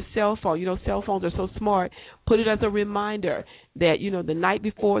reminder of your cell phone. Cell phones are so smart. Put it as a reminder that, the night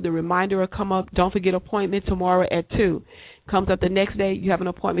before, the reminder will come up. Don't forget appointment tomorrow at 2. Comes up the next day, you have an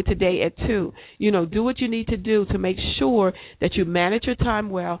appointment today at 2. Do what you need to do to make sure that you manage your time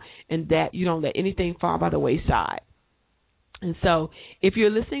well and that you don't let anything fall by the wayside. And so if you're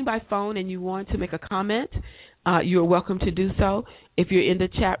listening by phone and you want to make a comment, you're welcome to do so. If you're in the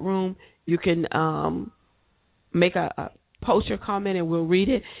chat room, you can make a post your comment and we'll read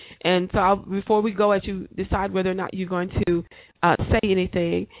it. And so before we go, as you decide whether or not you're going to say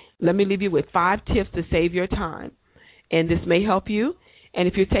anything, let me leave you with 5 tips to save your time. And this may help you. And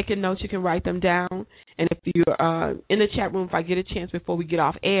if you're taking notes, you can write them down. And if you're in the chat room, if I get a chance before we get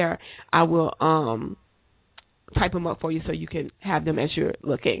off air, I will type them up for you so you can have them as you're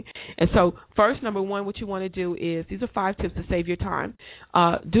looking. And so first, number 1, what you want to do is, these are 5 tips to save your time.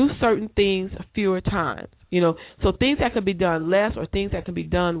 Do certain things fewer times. So things that can be done less, or things that can be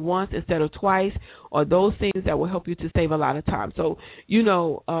done once instead of twice, or those things that will help you to save a lot of time. So,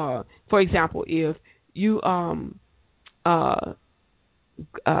 for example, if you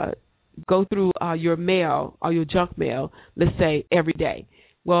go through your mail or your junk mail, let's say every day.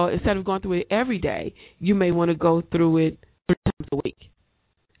 Well, instead of going through it every day, you may want to go through it 3 times a week.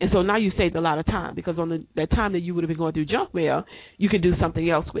 And so now you saved a lot of time, because on that time that you would have been going through junk mail, you could do something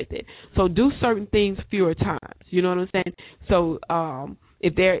else with it. So do certain things fewer times. You know what I'm saying? So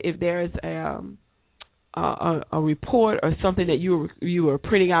if there is a report or something that you are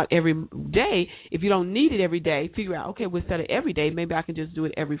printing out every day, if you don't need it every day, figure out, okay, well, instead of every day, maybe I can just do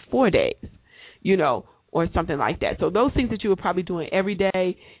it every 4 days, or something like that. So those things that you were probably doing every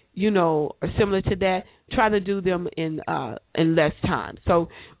day, or similar to that, try to do them in less time. So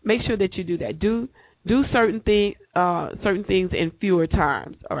make sure that you do that. Do certain things in fewer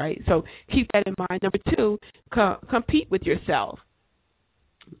times. All right. So keep that in mind. Number 2, compete with yourself.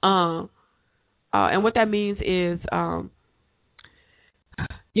 And what that means is, like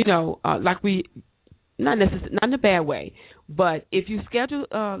not in a bad way, but if you schedule,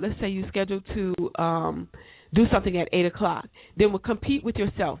 let's say you schedule to do something at 8 o'clock, then we'll compete with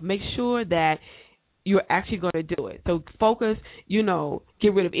yourself. Make sure that you're actually going to do it. So focus,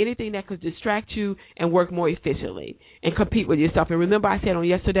 get rid of anything that could distract you and work more efficiently, and compete with yourself. And remember, I said on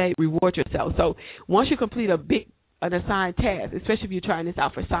yesterday, reward yourself. So once you complete an assigned task, especially if you're trying this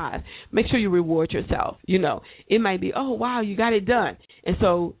out for size, make sure you reward yourself. It might be, oh, wow, you got it done. And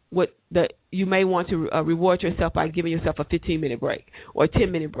so you may want to reward yourself by giving yourself a 15-minute break or a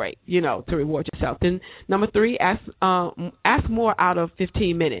 10-minute break, to reward yourself. Then number 3, ask more out of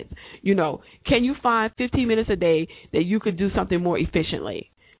 15 minutes. Can you find 15 minutes a day that you could do something more efficiently?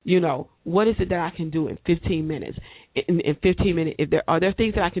 What is it that I can do in 15 minutes? In 15 minutes, are there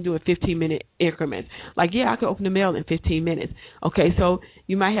things that I can do in 15-minute increments? Like, I could open the mail in 15 minutes. Okay, so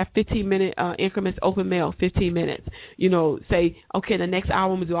you might have 15-minute increments, open mail, 15 minutes. Say, okay, the next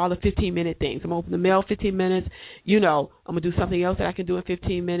hour I'm going to do all the 15-minute things. I'm going to open the mail 15 minutes. I'm going to do something else that I can do in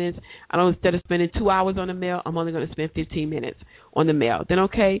 15 minutes. Instead of spending 2 hours on the mail, I'm only going to spend 15 minutes on the mail. Then,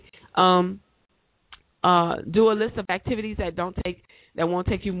 okay, do a list of activities that won't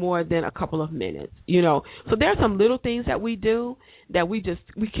take you more than a couple of minutes, So there are some little things that we do that we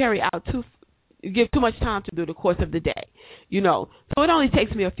carry out give too much time to do the course of the day, So it only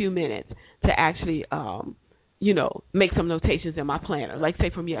takes me a few minutes to actually, make some notations in my planner, like say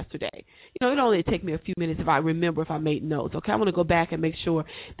from yesterday. It only take me a few minutes if I remember, if I made notes. Okay, I want to go back and make sure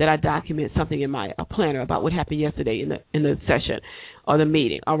that I document something in my planner about what happened yesterday in the session or the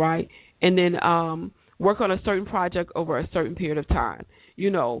meeting. All right, and then work on a certain project over a certain period of time,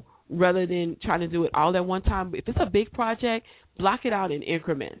 rather than trying to do it all at one time. If it's a big project, block it out in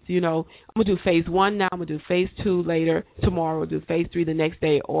increments. I'm going to do phase 1 now. I'm going to do phase 2 later. Tomorrow I'll do phase 3 the next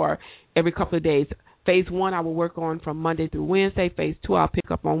day, or every couple of days. Phase 1 I will work on from Monday through Wednesday. Phase 2 I'll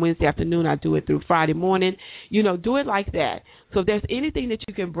pick up on Wednesday afternoon. I'll do it through Friday morning. Do it like that. So if there's anything that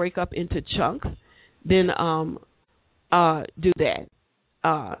you can break up into chunks, then do that.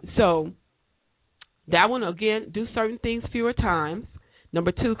 So that one, again, do certain things fewer times.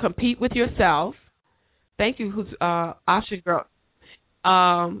 Number 2, compete with yourself. Thank you, Asha Girl.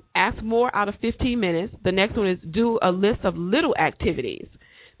 Ask more out of 15 minutes. The next one is do a list of little activities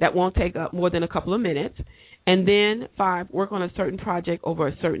that won't take up more than a couple of minutes. And then 5, work on a certain project over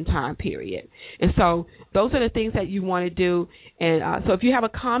a certain time period. And so those are the things that you want to do. And so if you have a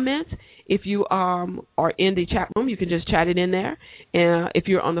comment, if you are in the chat room, you can just chat it in there. And if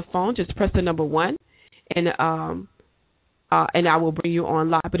you're on the phone, just press the number 1. And I will bring you on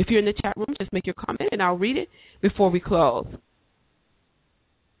live. But if you're in the chat room, just make your comment, and I'll read it before we close.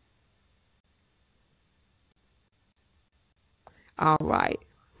 All right.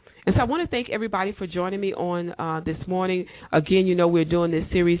 And so I want to thank everybody for joining me on this morning. Again, we're doing this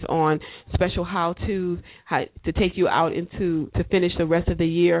series on special how-tos to take you out to finish the rest of the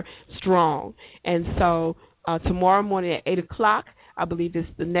year strong. And so tomorrow morning at 8 o'clock, I believe is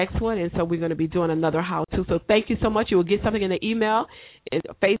the next one. And so we're going to be doing another how-to. So thank you so much. You will get something in the email, and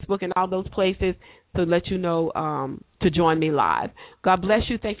Facebook, and all those places to let you know to join me live. God bless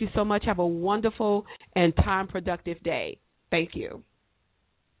you. Thank you so much. Have a wonderful and time-productive day. Thank you.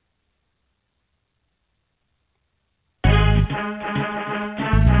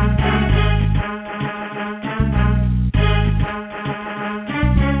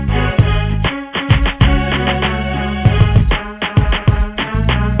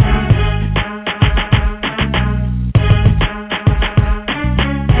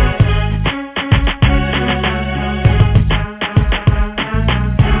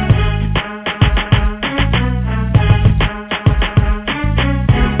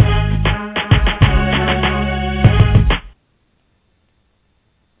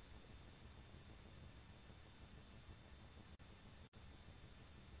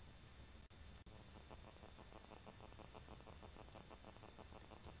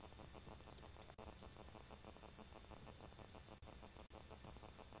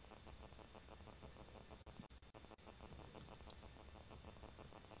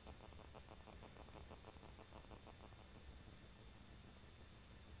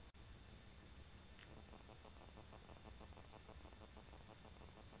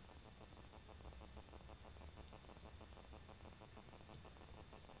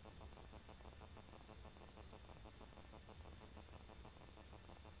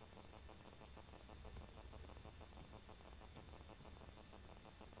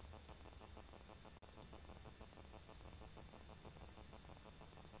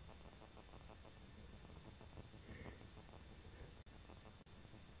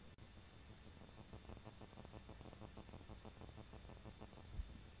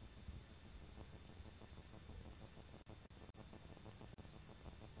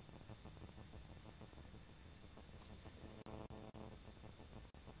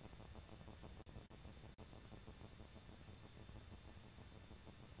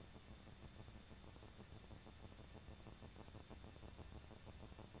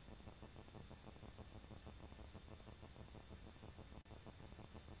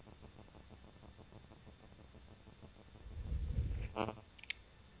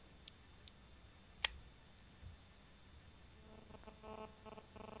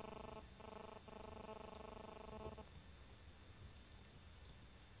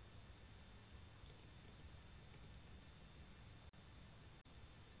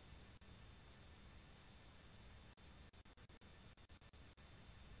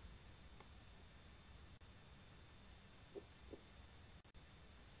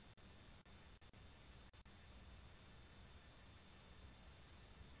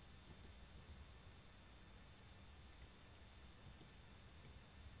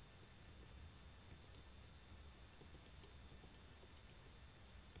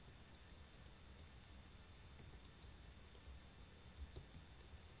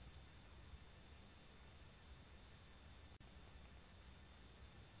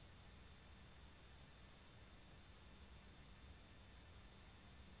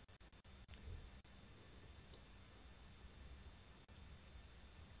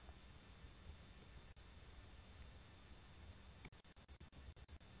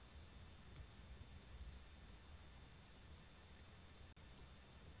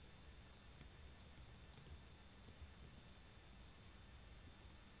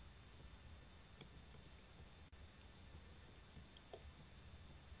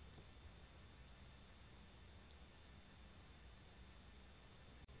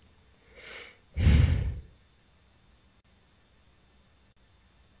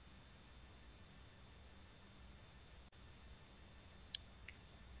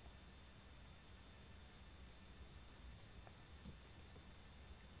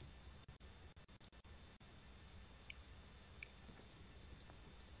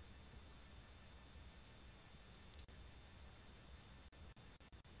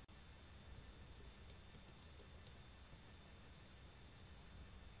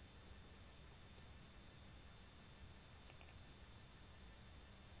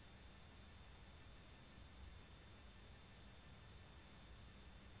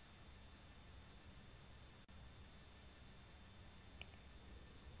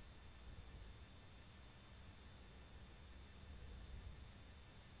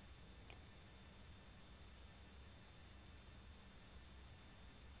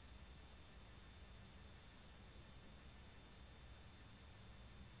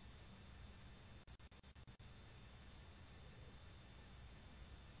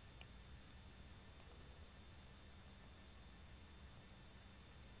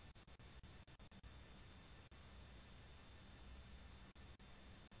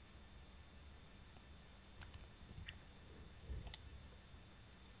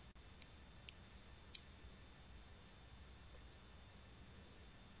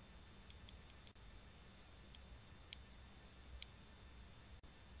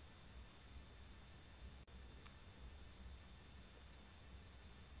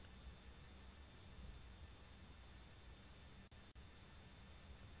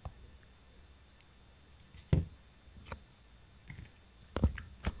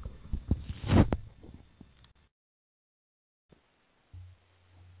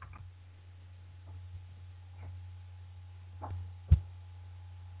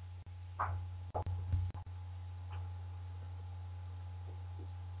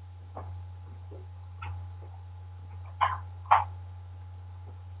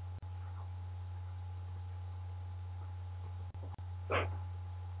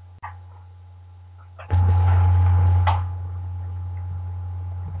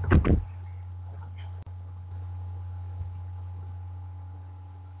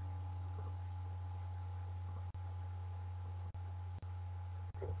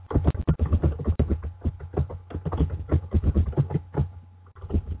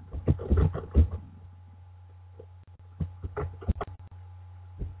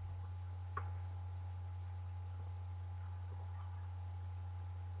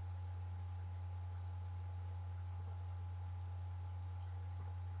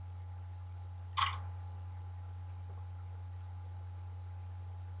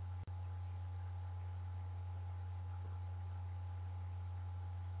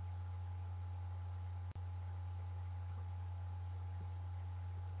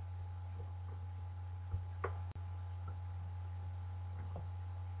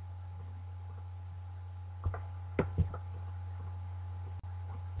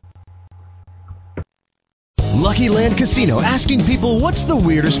 Lucky Land Casino, asking people, what's the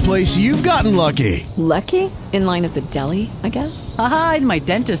weirdest place you've gotten lucky? Lucky? In line at the deli, I guess? Aha, in my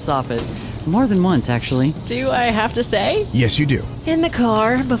dentist's office. More than once, actually. Do I have to say? Yes, you do. In the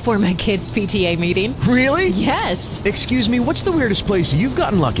car before my kids' PTA meeting. Really? Yes. Excuse me, what's the weirdest place you've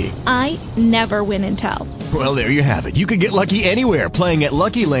gotten lucky? I never win and tell. Well, there you have it. You can get lucky anywhere, playing at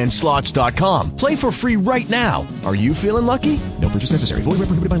LuckyLandSlots.com. Play for free right now. Are you feeling lucky? No purchase necessary. Void where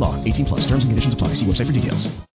prohibited by law. 18+. Terms and conditions apply. See website for details.